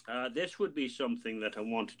 this would be something that I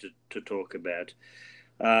wanted to talk about.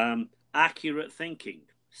 Accurate thinking,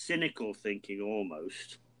 cynical thinking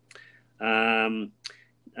almost. And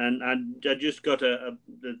I just got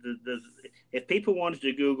if people wanted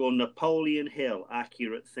to Google Napoleon Hill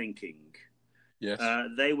accurate thinking, yes,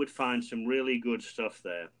 they would find some really good stuff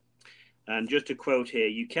there. And just a quote here: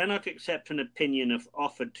 "You cannot accept an opinion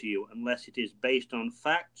offered to you unless it is based on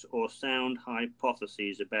facts or sound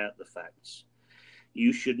hypotheses about the facts.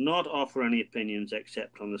 You should not offer any opinions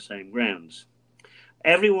except on the same grounds.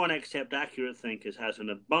 Everyone except accurate thinkers has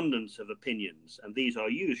an abundance of opinions, and these are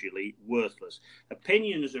usually worthless.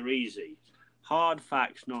 Opinions are easy, hard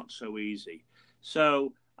facts not so easy."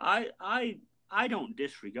 So I don't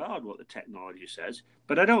disregard what the technology says,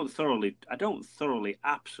 but I don't thoroughly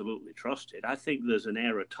absolutely trust it. I think there's an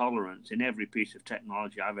error tolerance in every piece of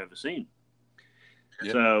technology I've ever seen.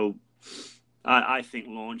 Yep. So I think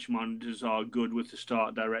launch monitors are good with the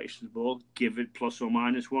start directions ball. Give it plus or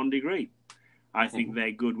minus 1 degree. I think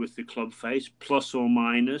they're good with the club face, plus or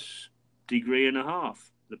minus 1.5 degrees.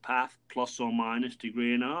 The path, plus or minus 1.5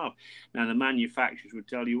 degrees. Now, the manufacturers would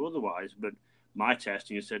tell you otherwise, but my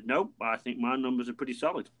testing has said, nope, I think my numbers are pretty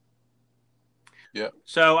solid. Yeah.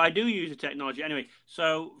 So I do use the technology. Anyway,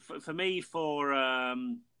 so for me, for a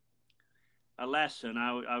lesson,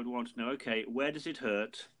 I would want to know, okay, where does it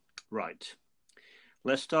hurt? Right.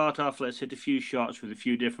 Let's start off. Let's hit a few shots with a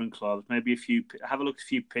few different clubs. Maybe have a look at a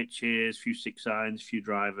few pitches, a few 6-irons, a few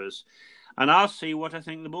drivers, and I'll see what I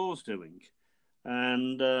think the ball's doing.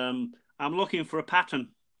 And I'm looking for a pattern.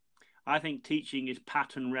 I think teaching is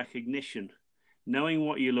pattern recognition, knowing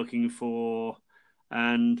what you're looking for,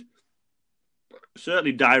 and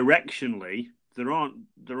certainly directionally. There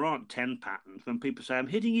aren't 10 patterns. When people say I'm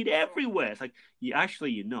hitting it everywhere, it's like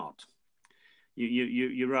you're not.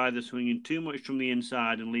 You're either swinging too much from the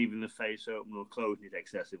inside and leaving the face open or closing it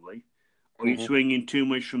excessively, or you're swinging too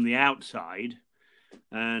much from the outside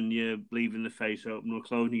and you're leaving the face open or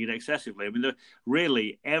closing it excessively. I mean,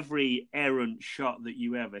 really, every errant shot that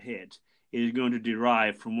you ever hit is going to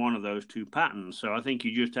derive from one of those two patterns. So I think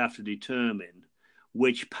you just have to determine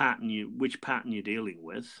which pattern you're dealing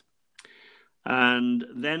with, and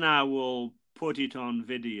then I will put it on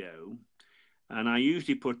video. And I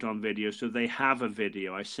usually put on video, so they have a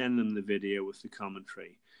video. I send them the video with the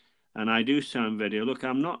commentary, and I do send video. Look,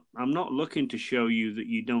 I'm not looking to show you that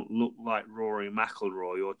you don't look like Rory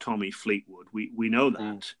McIlroy or Tommy Fleetwood. We know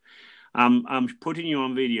that. I'm putting you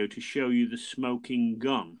on video to show you the smoking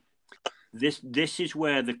gun. This is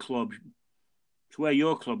where it's where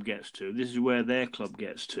your club gets to. This is where their club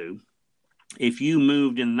gets to. If you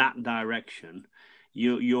moved in that direction,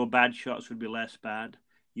 your bad shots would be less bad.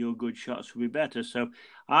 your good shots will be better. So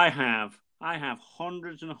I have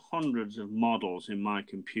hundreds and hundreds of models in my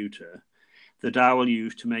computer that I will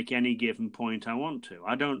use to make any given point I want to.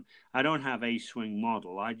 I don't have a swing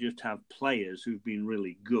model. I just have players who've been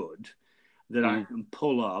really good that I can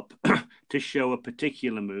pull up to show a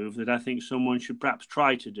particular move that I think someone should perhaps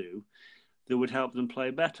try to do that would help them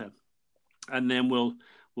play better. And then we'll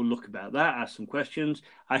look about that, ask some questions.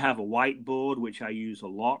 I have a whiteboard which I use a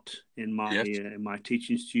lot in my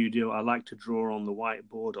teaching studio. I like to draw on the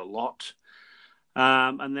whiteboard a lot.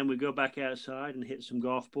 And then we go back outside and hit some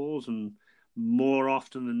golf balls, and more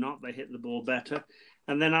often than not, they hit the ball better.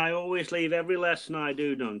 And then I always leave every lesson I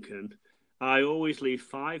do, Duncan. I always leave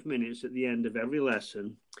 5 minutes at the end of every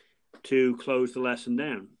lesson to close the lesson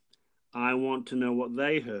down. I want to know what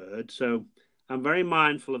they heard. So I'm very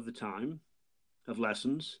mindful of the time of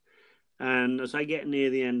lessons. And as I get near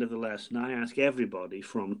the end of the lesson, I ask everybody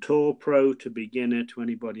from tour pro to beginner to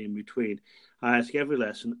anybody in between. I ask every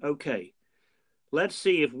lesson, okay, let's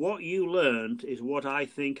see if what you learned is what I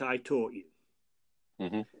think I taught you.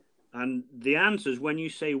 Mm-hmm. And the answers, when you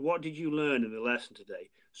say, what did you learn in the lesson today?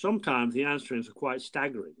 Sometimes the answers are quite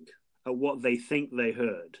staggering at what they think they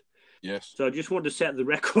heard. Yes. So I just want to set the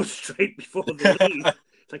record straight before they leave.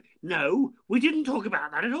 It's like, no, we didn't talk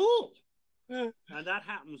about that at all. And that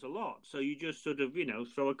happens a lot. So you just sort of,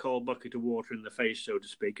 throw a cold bucket of water in the face, so to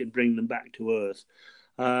speak, and bring them back to earth.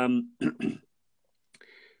 And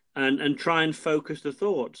try and focus the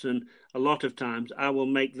thoughts. And a lot of times I will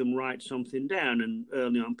make them write something down. And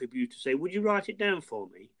early on, people used to say, would you write it down for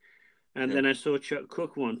me? And then I saw Chuck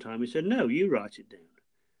Cook one time. He said, no, you write it down.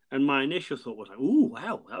 And my initial thought was like, ooh,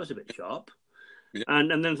 wow, that was a bit sharp. Yeah.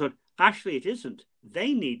 And then I thought, actually, it isn't.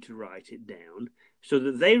 They need to write it down so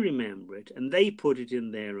that they remember it and they put it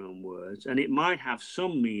in their own words. And it might have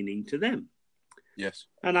some meaning to them. Yes.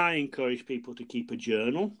 And I encourage people to keep a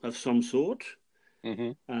journal of some sort.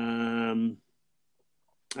 Mm-hmm.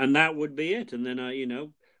 And that would be it. And then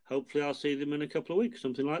hopefully I'll see them in a couple of weeks,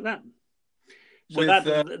 something like that. So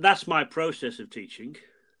that's my process of teaching.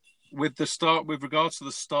 With regards to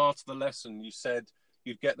the start of the lesson, you said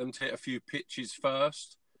you'd get them to hit a few pitches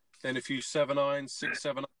first, then a few 7-iron,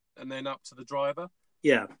 6-7, and then up to the driver.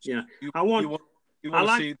 Yeah. You want to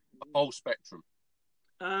see the whole spectrum.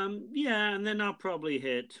 And then I'll probably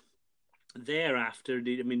hit. Thereafter,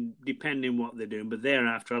 depending what they're doing, but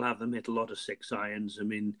thereafter I'll have them hit a lot of 6-irons.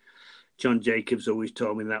 John Jacobs always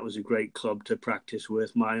told me that was a great club to practice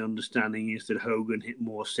with. My understanding is that Hogan hit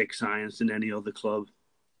more 6-irons than any other club.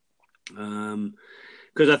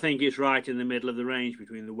 Because I think it's right in the middle of the range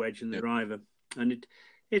between the wedge and the driver. And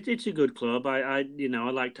it's a good club. I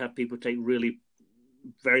like to have people take really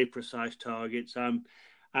very precise targets. I'm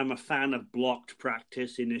a fan of blocked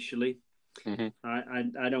practice initially. Mm-hmm.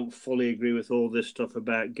 I don't fully agree with all this stuff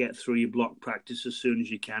about get through your block practice as soon as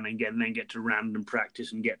you can and then get to random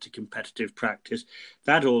practice and get to competitive practice.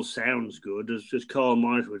 That all sounds good, as Karl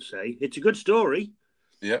Morris would say. It's a good story.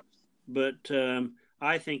 Yeah. But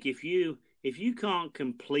I think if you can't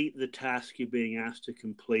complete the task you're being asked to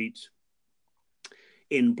complete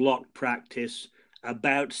in block practice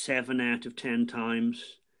about 7 out of 10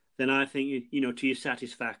 times, then I think to your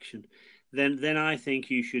satisfaction. Then I think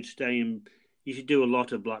you should you should do a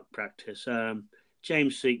lot of block practice.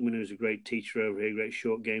 James Seekman, who's a great teacher over here, great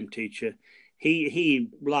short game teacher, he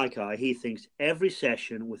thinks every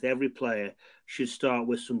session with every player should start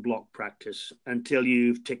with some block practice until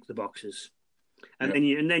you've ticked the boxes. And then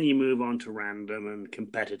you move on to random and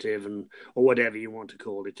competitive or whatever you want to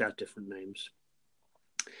call it. That's different names.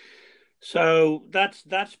 So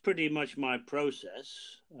that's pretty much my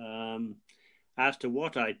process. As to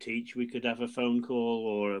what I teach, we could have a phone call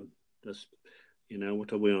or just,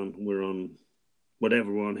 what are we on? We're on whatever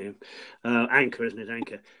we're on here. Anchor, isn't it?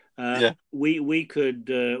 Anchor. We could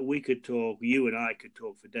talk. You and I could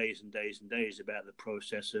talk for days and days and days about the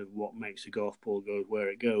process of what makes a golf ball go where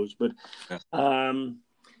it goes. But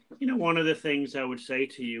one of the things I would say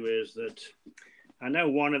to you is that I know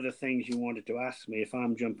one of the things you wanted to ask me. If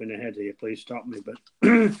I'm jumping ahead here, please stop me. But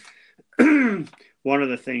one of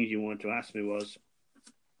the things you wanted to ask me was,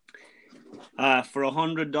 for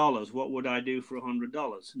 $100, what would I do for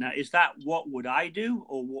 $100? Now, is that what would I do,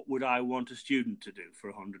 or what would I want a student to do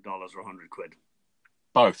for $100 or £100?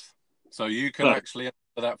 Both. So you can actually answer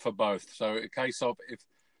that for both. So in case of if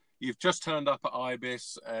you've just turned up at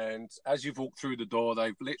IBIS and as you've walked through the door,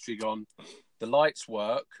 they've literally gone, the lights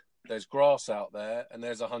work, there's grass out there, and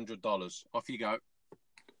there's $100. Off you go.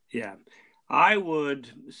 Yeah. I would,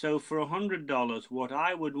 so for $100, what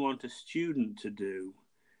I would want a student to do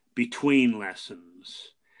between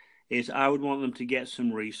lessons is I would want them to get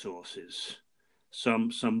some resources.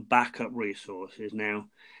 some backup resources. Now,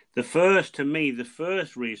 the first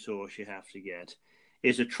resource you have to get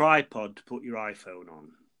is a tripod to put your iPhone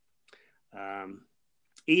on.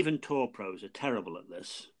 Even tour pros are terrible at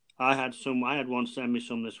this. I had one send me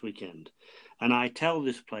some this weekend, and I tell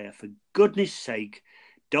this player, for goodness sake,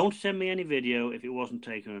 don't send me any video if it wasn't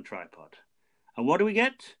taken on a tripod. And what do we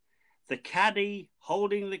get? The caddy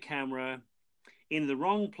holding the camera in the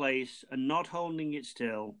wrong place and not holding it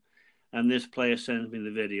still. And this player sends me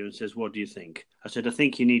the video and says, what do you think? I said, I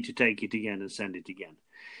think you need to take it again and send it again.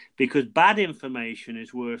 Because bad information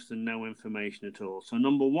is worse than no information at all. So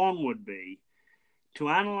number one would be to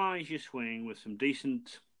analyze your swing with some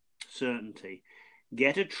decent certainty.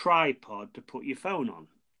 Get a tripod to put your phone on.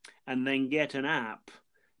 And then get an app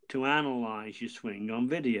to analyze your swing on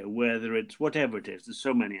video, whether it's whatever it is. There's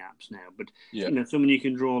so many apps now, but someone you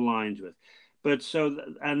can draw lines with. But so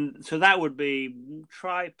that would be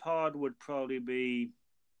tripod would probably be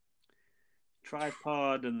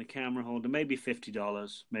tripod and the camera holder, maybe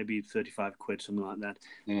 $50, maybe 35 quid, something like that.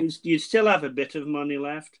 You'd still have a bit of money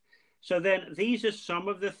left. So then these are some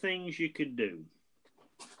of the things you could do.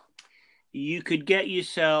 You could get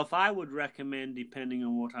yourself, I would recommend, depending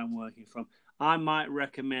on what I'm working from, I might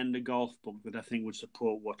recommend a golf book that I think would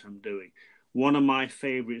support what I'm doing. One of my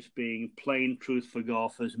favorites being Plain Truth for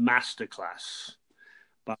Golfers Masterclass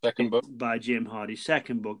by Jim Hardy.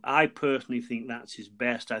 Second book. I personally think that's his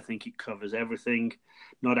best. I think it covers everything.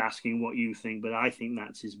 Not asking what you think, but I think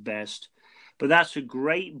that's his best. But that's a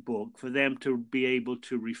great book for them to be able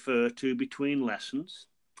to refer to between lessons.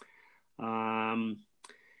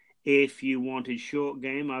 If you wanted short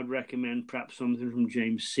game, I'd recommend perhaps something from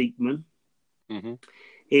James Seekman. Mm-hmm.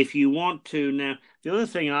 If you want to now, the other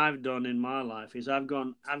thing I've done in my life is I've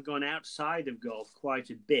gone outside of golf quite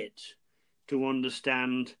a bit to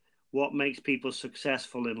understand what makes people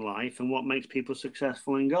successful in life and what makes people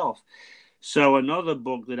successful in golf. So another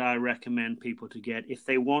book that I recommend people to get if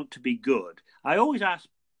they want to be good. I always ask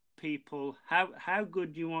people, how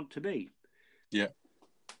good do you want to be? Yeah.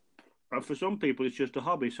 For some people, it's just a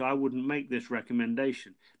hobby, so I wouldn't make this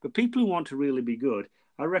recommendation. But people who want to really be good,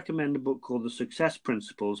 I recommend a book called The Success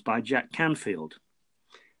Principles by Jack Canfield.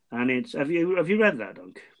 And it's have you read that,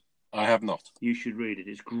 Dunk? I have not. You should read it.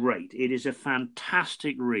 It's great. It is a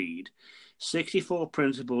fantastic read. 64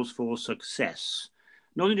 Principles for Success.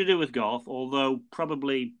 Nothing to do with golf, although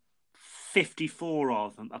probably 54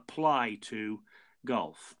 of them apply to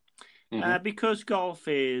golf. Mm-hmm. Because golf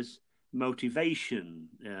is motivation,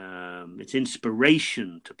 it's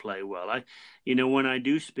inspiration to play well. When I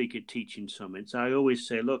do speak at teaching summits, I always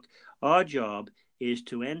say, look, our job is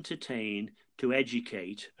to entertain, to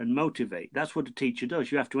educate, and motivate. That's what a teacher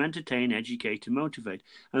does. You have to entertain, educate, and motivate.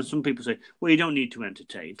 And some people say, well, you don't need to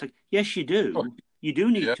entertain. It's like, yes, you do. Oh. You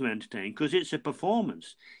do need to entertain because it's a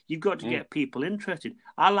performance. You've got to get people interested.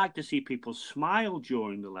 I like to see people smile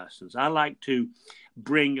during the lessons. I like to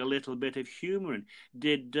bring a little bit of humor in.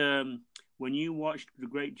 When you watched the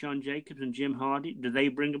great John Jacobs and Jim Hardy, did they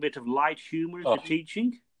bring a bit of light humor into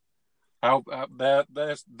teaching? How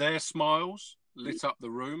their smiles lit up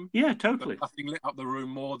the room. Yeah, totally. But nothing lit up the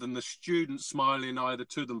room more than the students smiling either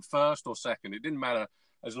to them first or second. It didn't matter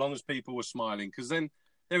as long as people were smiling, because then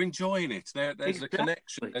they're enjoying it. There's a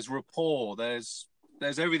connection. There's rapport. There's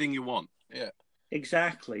everything you want. Yeah.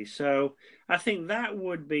 Exactly. So I think that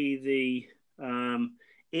would be the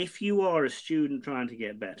if you are a student trying to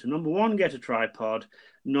get better. Number one, get a tripod.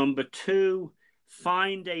 Number two,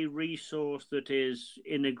 find a resource that is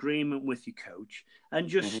in agreement with your coach and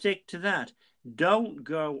just stick to that. Don't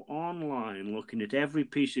go online looking at every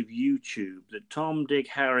piece of YouTube that Tom, Dick,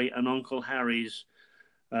 Harry, and Uncle Harry's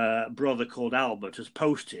brother called Albert has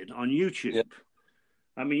posted on YouTube. Yep.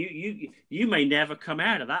 I mean, you may never come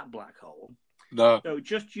out of that black hole. No. So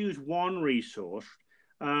just use one resource.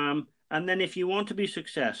 And then if you want to be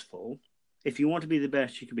successful, if you want to be the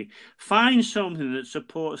best you can be, find something that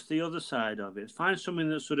supports the other side of it. Find something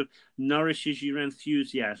that sort of nourishes your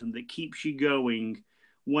enthusiasm, that keeps you going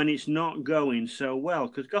when it's not going so well.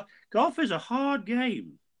 Because golf is a hard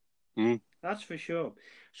game. That's for sure.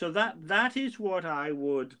 So that is what I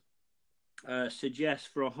would suggest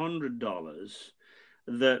for $100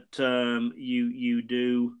 that you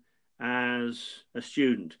do as a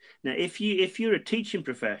student. Now, if you're a teaching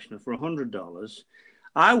professional for $100,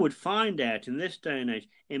 I would find out in this day and age.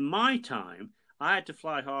 In my time, I had to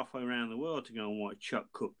fly halfway around the world to go and watch Chuck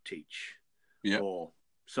Cook teach, or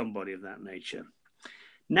somebody of that nature.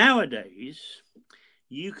 Nowadays,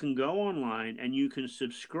 you can go online and you can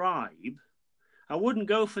subscribe. I wouldn't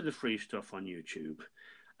go for the free stuff on YouTube.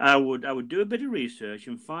 I would do a bit of research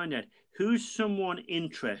and find out who's someone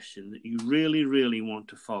interesting that you really, really want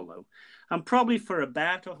to follow. And probably for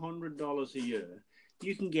about $100 a year,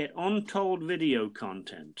 you can get untold video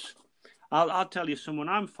content. I'll tell you someone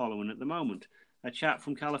I'm following at the moment, a chap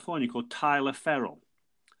from California called Tyler Farrell.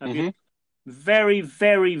 Very,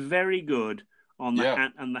 very, very good on the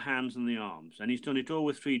the hands and the arms. And he's done it all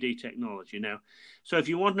with 3D technology now. So if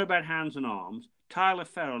you want to know about hands and arms, Tyler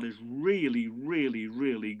Farrell is really, really,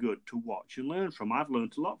 really good to watch and learn from. I've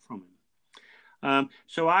learned a lot from him.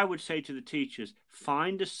 So I would say to the teachers,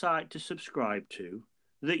 find a site to subscribe to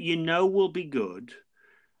that you know will be good.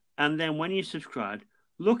 And then when you subscribe,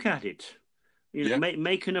 look at it.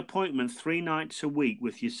 Make an appointment 3 nights a week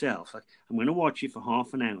with yourself. Like, I'm going to watch it for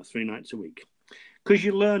half an hour, 3 nights a week. Because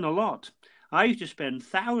you learn a lot. I used to spend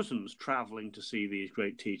thousands traveling to see these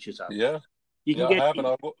great teachers out. Yeah. I have, and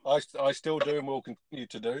I still do, and will continue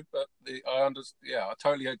to do. But I understand. Yeah, I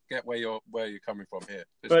totally get where you're coming from here.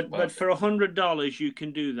 But for $100, you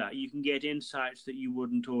can do that. You can get insights that you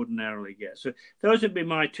wouldn't ordinarily get. So those would be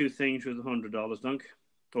my 2 things with $100, Dunk,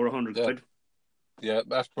 or 100 quid. Yeah,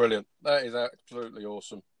 that's brilliant. That is absolutely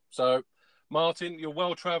awesome. So, Martin, you're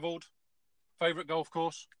well travelled. Favourite golf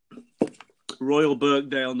course? Royal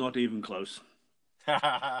Birkdale, not even close.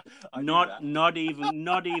 Not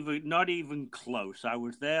even close. I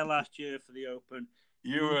was there last year for the Open.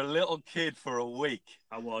 You were a little kid for a week.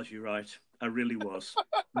 I was. You're right. I really was.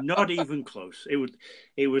 Not even close.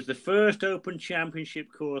 It was the first Open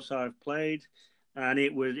Championship course I've played, and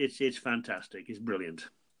it's fantastic. It's brilliant.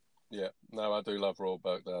 Yeah, no, I do love Royal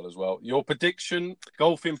Birkdale as well. Your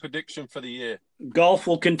golfing prediction for the year? Golf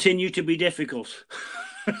will continue to be difficult.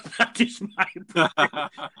 That is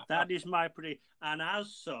my prediction. And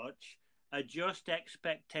as such, adjust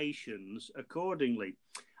expectations accordingly.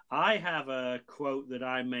 I have a quote that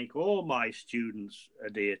I make all my students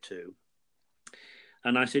adhere to.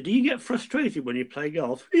 And I said, do you get frustrated when you play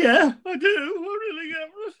golf? Yeah, I do. I really get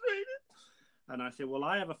frustrated. And I said, well,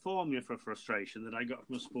 I have a formula for frustration that I got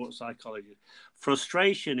from a sports psychologist.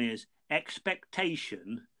 Frustration is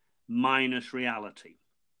expectation minus reality.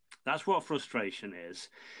 That's what frustration is.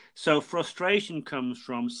 So frustration comes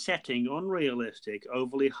from setting unrealistic,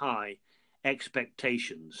 overly high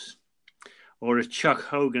expectations. Or as Chuck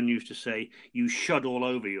Hogan used to say, you shud all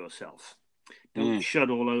over yourself. Don't shud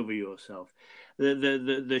all over yourself.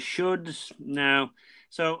 The shoulds now.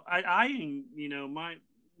 So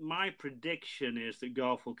my prediction is that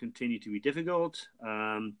golf will continue to be difficult,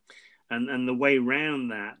 and the way around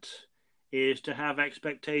that is to have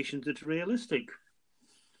expectations that are realistic.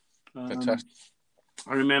 Fantastic.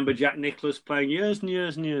 I remember Jack Nicklaus playing years and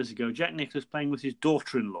years and years ago. Jack Nicklaus playing with his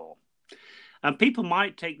daughter-in-law, and people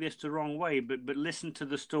might take this the wrong way, but listen to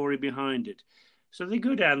the story behind it. So they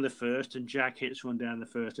go down the first, and Jack hits one down the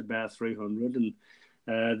first about 300, and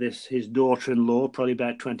his daughter-in-law, probably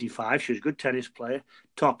about 25, she was a good tennis player,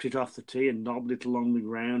 topped it off the tee and knobbed it along the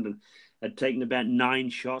ground, and had taken about 9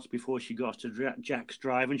 shots before she got to Jack's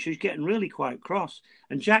drive, and she was getting really quite cross.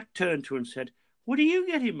 And Jack turned to her and said, "What are you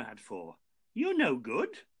getting mad for? You're no good."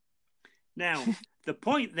 Now, the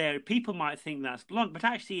point there, people might think that's blunt, but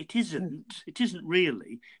actually it isn't. It isn't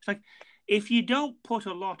really. It's like, if you don't put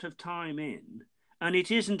a lot of time in, and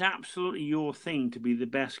it isn't absolutely your thing to be the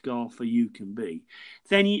best golfer you can be,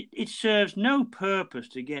 then it serves no purpose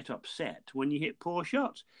to get upset when you hit poor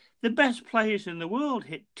shots. The best players in the world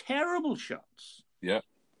hit terrible shots. Yeah. I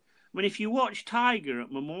mean, if you watch Tiger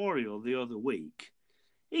at Memorial the other week,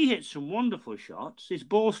 he hit some wonderful shots. His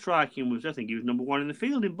ball striking I think he was number 1 in the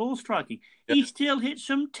field in ball striking. Yeah. He still hit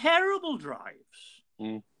some terrible drives.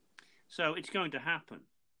 So it's going to happen.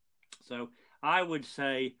 So I would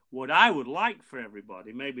say what I would like for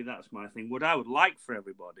everybody, maybe that's my thing, what I would like for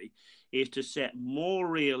everybody is to set more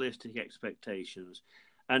realistic expectations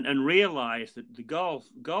and realize that the golf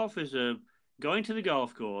is going to the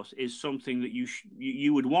golf course is something that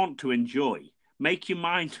you would want to enjoy. Make your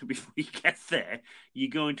mind before you get there, you're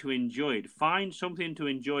going to enjoy it. Find something to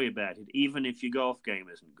enjoy about it, even if your golf game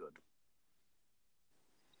isn't good.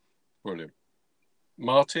 Brilliant.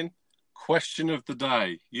 Martin? Question of the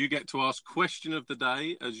day. You get to ask question of the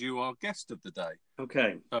day as you are guest of the day.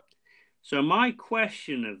 Okay. So my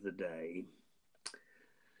question of the day.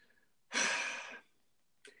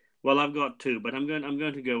 Well, I've got 2, but I'm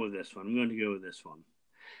going to go with this one.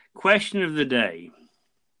 Question of the day.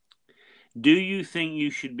 Do you think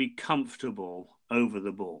you should be comfortable over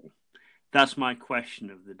the ball? That's my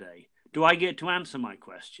question of the day. Do I get to answer my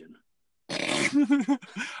question?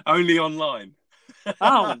 Only online.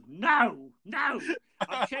 Oh, no.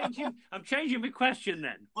 I'm changing my question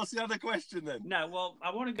then. What's the other question then? No, well,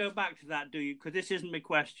 I want to go back to that. Because this isn't my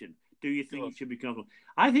question. Do you think you should be comfortable?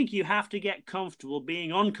 I think you have to get comfortable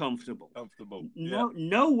being uncomfortable.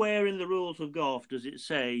 Nowhere in the rules of golf does it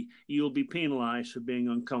say you'll be penalised for being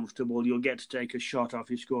uncomfortable. You'll get to take a shot off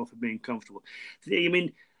your score for being comfortable. I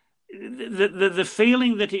mean, the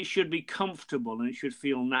feeling that it should be comfortable and it should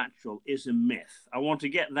feel natural is a myth. I want to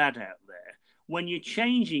get that out there. When you're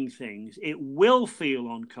changing things, it will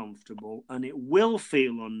feel uncomfortable and it will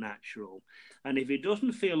feel unnatural. And if it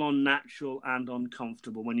doesn't feel unnatural and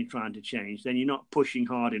uncomfortable when you're trying to change, then you're not pushing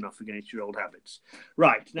hard enough against your old habits.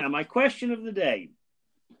 Right. Now, my question of the day.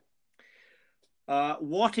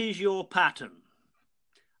 What is your pattern?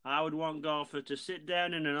 I would want golfers to sit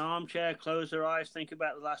down in an armchair, close their eyes, think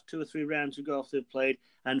about the last 2 or 3 rounds of golf they've played,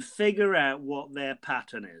 and figure out what their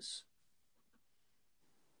pattern is.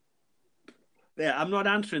 Yeah, I'm not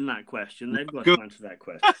answering that question. They've got to answer that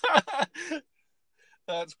question.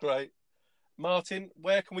 That's great. Martin,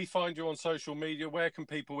 where can we find you on social media? Where can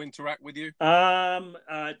people interact with you?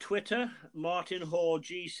 Twitter, Martin Hall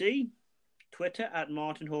GC. Twitter at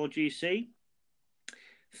Martin Hall GC.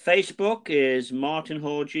 Facebook is Martin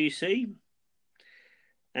Hall GC.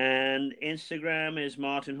 And Instagram is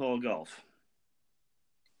Martin Hall Golf.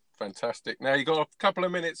 Fantastic. Now, you've got a couple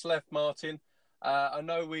of minutes left, Martin. I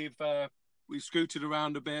know we've scooted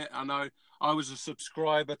around a bit. I know I was a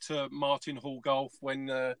subscriber to Martin Hall Golf when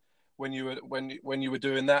you were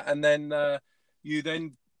doing that, and then you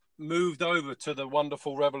then moved over to the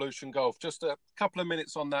wonderful Revolution Golf. Just a couple of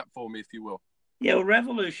minutes on that for me, if you will. Yeah, well,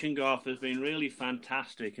 Revolution Golf has been really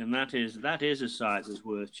fantastic, and that is a site that's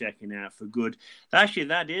worth checking out for good. Actually,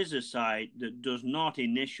 that is a site that does not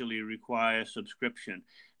initially require subscription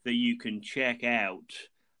that you can check out,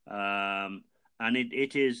 and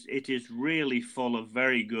it is really full of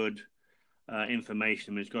very good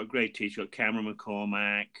information. It's got great teachers. It's got Cameron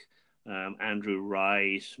McCormack, Andrew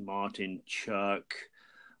Rice, Martin Chuck,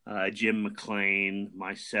 Jim McLean,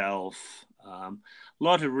 myself. A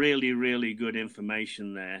lot of really, really good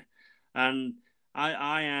information there. And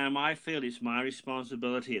I feel it's my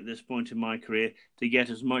responsibility at this point in my career to get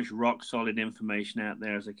as much rock solid information out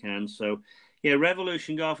there as I can. So, yeah,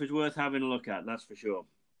 Revolution Golf is worth having a look at, that's for sure.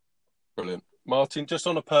 Brilliant. Martin, just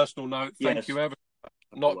on a personal note, thank you ever,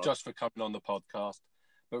 not just for coming on the podcast,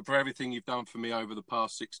 but for everything you've done for me over the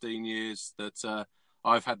past 16 years that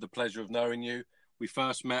I've had the pleasure of knowing you. We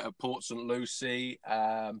first met at Port St. Lucie.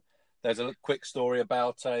 There's a quick story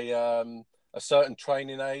about a certain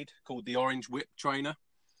training aid called the Orange Whip Trainer.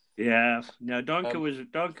 Yeah, no, Duncan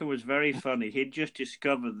was very funny. He'd just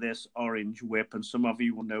discovered this Orange Whip, and some of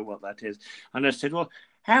you will know what that is. And I said, well,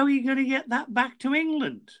 how are you going to get that back to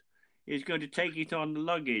England? He's going to take it on the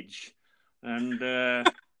luggage. And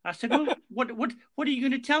I said, well, what are you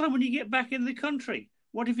going to tell him when you get back in the country?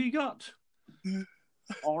 What have you got?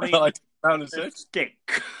 Orange on a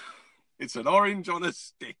stick. It's an orange on a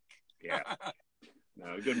stick. Yeah.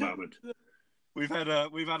 No, good moment. We've had a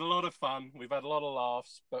lot of fun. We've had a lot of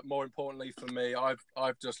laughs, but more importantly for me,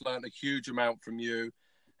 I've just learned a huge amount from you,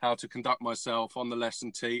 how to conduct myself on the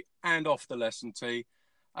lesson tee and off the lesson tee.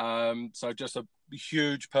 So just a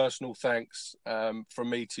huge personal thanks from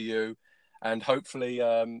me to you, and hopefully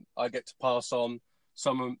I get to pass on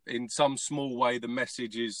in some small way the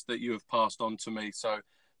messages that you have passed on to me. So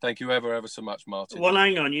thank you ever so much, Martin. Well,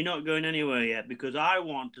 hang on, you're not going anywhere yet, because I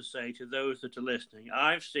want to say to those that are listening,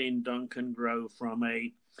 I've seen Duncan grow from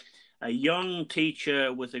a young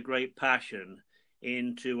teacher with a great passion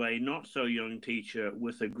into a not so young teacher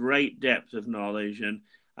with a great depth of knowledge. And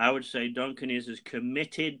I would say Duncan is as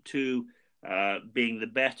committed to being the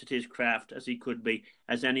best at his craft as he could be,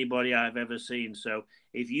 as anybody I've ever seen. So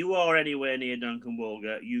if you are anywhere near Duncan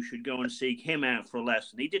Woolger, you should go and seek him out for a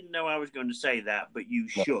lesson. He didn't know I was going to say that, but you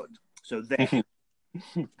should. So there.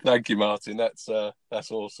 Thank you, Martin. That's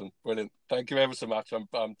awesome. Brilliant. Thank you ever so much.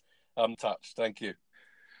 I'm touched. Thank you.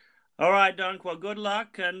 All right, Dunk. Well, good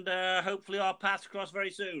luck, and hopefully our paths cross very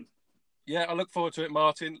soon. Yeah, I look forward to it,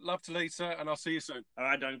 Martin. Love to Lisa, and I'll see you soon. All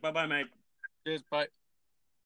right, Dunk. Bye-bye, mate. Cheers. Bye.